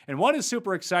announcements. And one is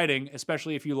super exciting,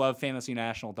 especially if you love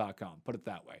fantasynational.com. Put it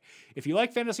that way. If you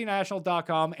like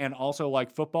fantasynational.com and also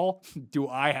like football, do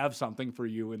I have something for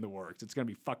you in the works? It's going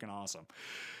to be fucking awesome.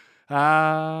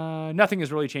 Nothing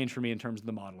has really changed for me in terms of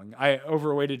the modeling. I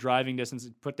overweighted driving distance,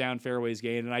 put down fairways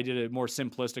gained, and I did a more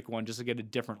simplistic one just to get a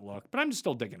different look. But I'm just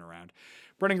still digging around.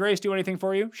 Brendan Grace, do anything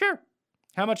for you? Sure.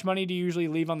 How much money do you usually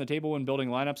leave on the table when building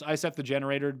lineups? I set the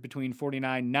generator between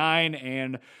 $49,900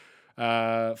 and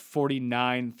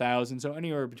 $49,000. So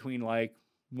anywhere between like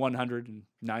 $100 and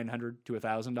 $900 to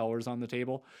 $1,000 on the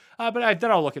table. But then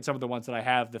I'll look at some of the ones that I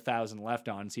have the 1,000 left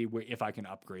on, see if I can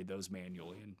upgrade those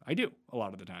manually. And I do a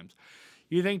lot of the times.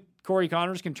 You think Corey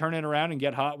Connors can turn it around and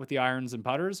get hot with the irons and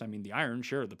putters? I mean, the iron,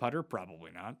 sure. The putter,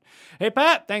 probably not. Hey,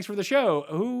 Pat, thanks for the show.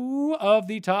 Who of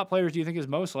the top players do you think is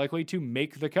most likely to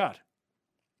make the cut?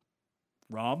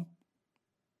 Rom?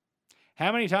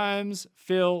 How many times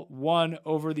Phil won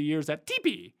over the years at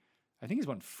TP? I think he's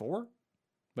won 4.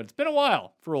 But it's been a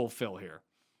while for old Phil here.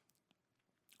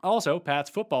 Also, Pat's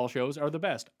football shows are the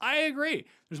best. I agree.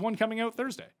 There's one coming out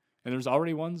Thursday, and there's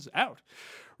already ones out.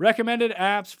 Recommended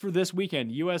apps for this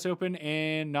weekend, US Open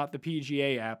and not the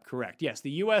PGA app, correct. Yes,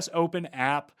 the US Open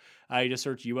app. You just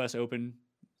search US Open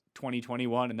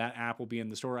 2021, and that app will be in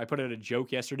the store. I put out a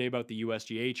joke yesterday about the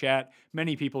USGA chat.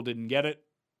 Many people didn't get it.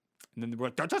 And then they were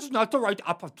like, that's not the right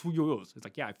app to use. It's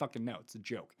like, yeah, I fucking know. It's a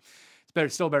joke. It's better,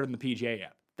 still better than the PGA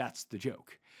app. That's the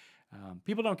joke.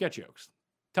 People don't get jokes.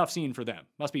 Tough scene for them.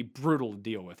 Must be brutal to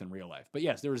deal with in real life. But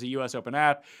yes, there is a US Open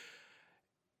app.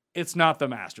 It's not the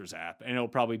Masters app, and it'll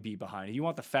probably be behind. If you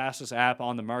want the fastest app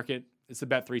on the market, it's the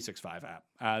Bet365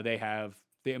 app. They have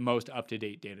the most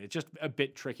up-to-date data. It's just a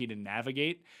bit tricky to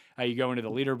navigate. You go into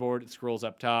the leaderboard, it scrolls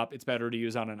up top. It's better to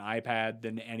use on an iPad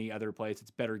than any other place.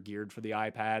 It's better geared for the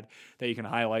iPad that you can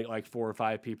highlight like 4 or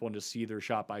 5 people and just see their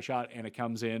shot by shot, and it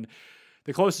comes in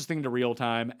the closest thing to real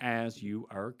time as you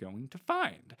are going to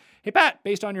find. Hey, Pat,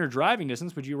 based on your driving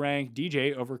distance, would you rank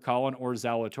DJ over Colin or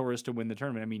Zalatoris to win the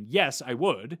tournament? I mean, yes, I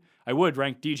would. I would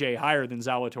rank DJ higher than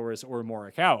Zalatoris or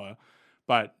Morikawa,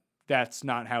 but that's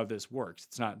not how this works.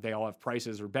 It's not, they all have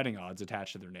prices or betting odds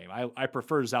attached to their name. I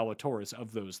prefer Zalatoris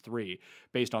of those 3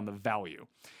 based on the value.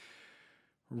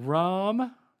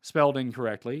 Rom, spelled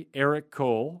incorrectly, Eric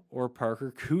Cole or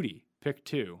Parker Cootie. Pick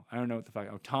 2. I don't know what the fuck.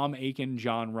 Oh, Tom Aiken,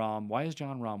 John Rahm. Why is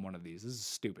John Rahm one of these? This is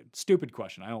stupid. Stupid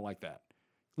question. I don't like that.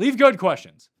 Leave good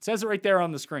questions. It says it right there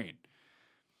on the screen.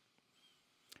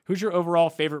 Who's your overall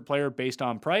favorite player based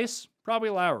on price? Probably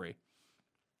Lowry.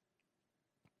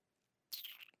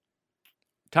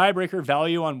 Tiebreaker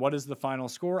value on what is the final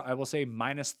score? I will say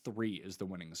 -3 is the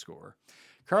winning score.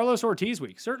 Carlos Ortiz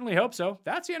week. Certainly hope so.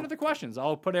 That's the end of the questions.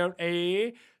 I'll put out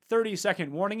a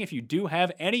 30-second warning. If you do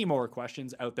have any more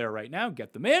questions out there right now,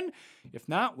 get them in. If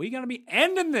not, we're going to be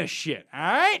ending this shit. All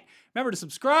right? Remember to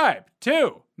subscribe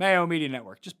to Mayo Media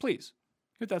Network. Just please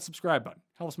hit that subscribe button.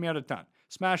 Helps me out a ton.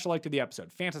 Smash a like to the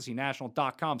episode.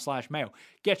 fantasynational.com/Mayo.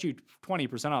 Get you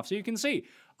 20% off so you can see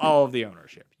all of the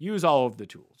ownership. Use all of the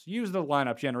tools. Use the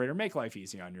lineup generator. Make life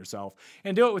easy on yourself.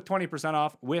 And do it with 20%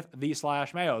 off with the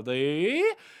 /Mayo.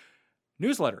 The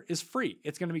newsletter is free.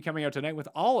 It's going to be coming out tonight with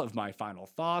all of my final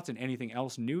thoughts and anything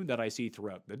else new that I see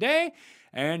throughout the day.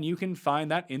 And you can find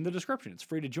that in the description. It's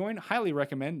free to join. Highly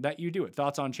recommend that you do it.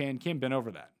 Thoughts on Chan Kim? Been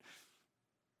over that.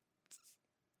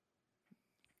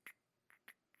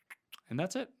 And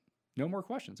that's it. No more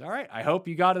questions. All right. I hope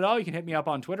you got it all. You can hit me up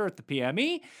on Twitter at the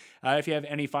PME. If you have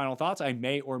any final thoughts, I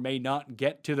may or may not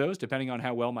get to those depending on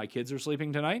how well my kids are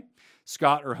sleeping tonight.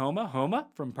 Scott or Homa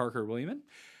from Parker Williamson.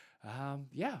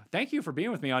 Yeah, thank you for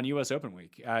being with me on US Open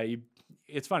Week.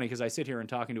 It's funny because I sit here and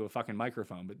talk into a fucking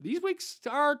microphone, but these weeks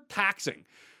are taxing.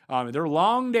 They're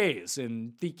long days,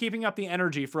 and keeping up the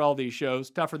energy for all these shows,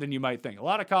 tougher than you might think. A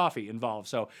lot of coffee involved.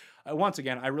 So once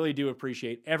again, I really do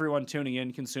appreciate everyone tuning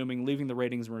in, consuming, leaving the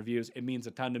ratings and reviews. It means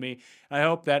a ton to me. I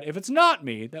hope that if it's not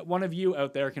me, that one of you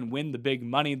out there can win the big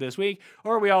money this week,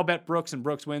 or we all bet Brooks and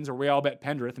Brooks wins, or we all bet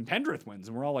Pendrith and Pendrith wins,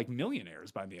 and we're all like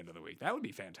millionaires by the end of the week. That would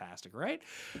be fantastic, right?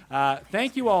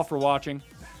 Thank you all for watching.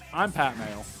 I'm Pat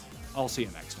Mayo. I'll see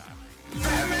you next time.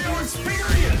 Pat Mayo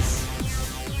Experience!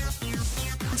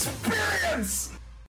 Experience!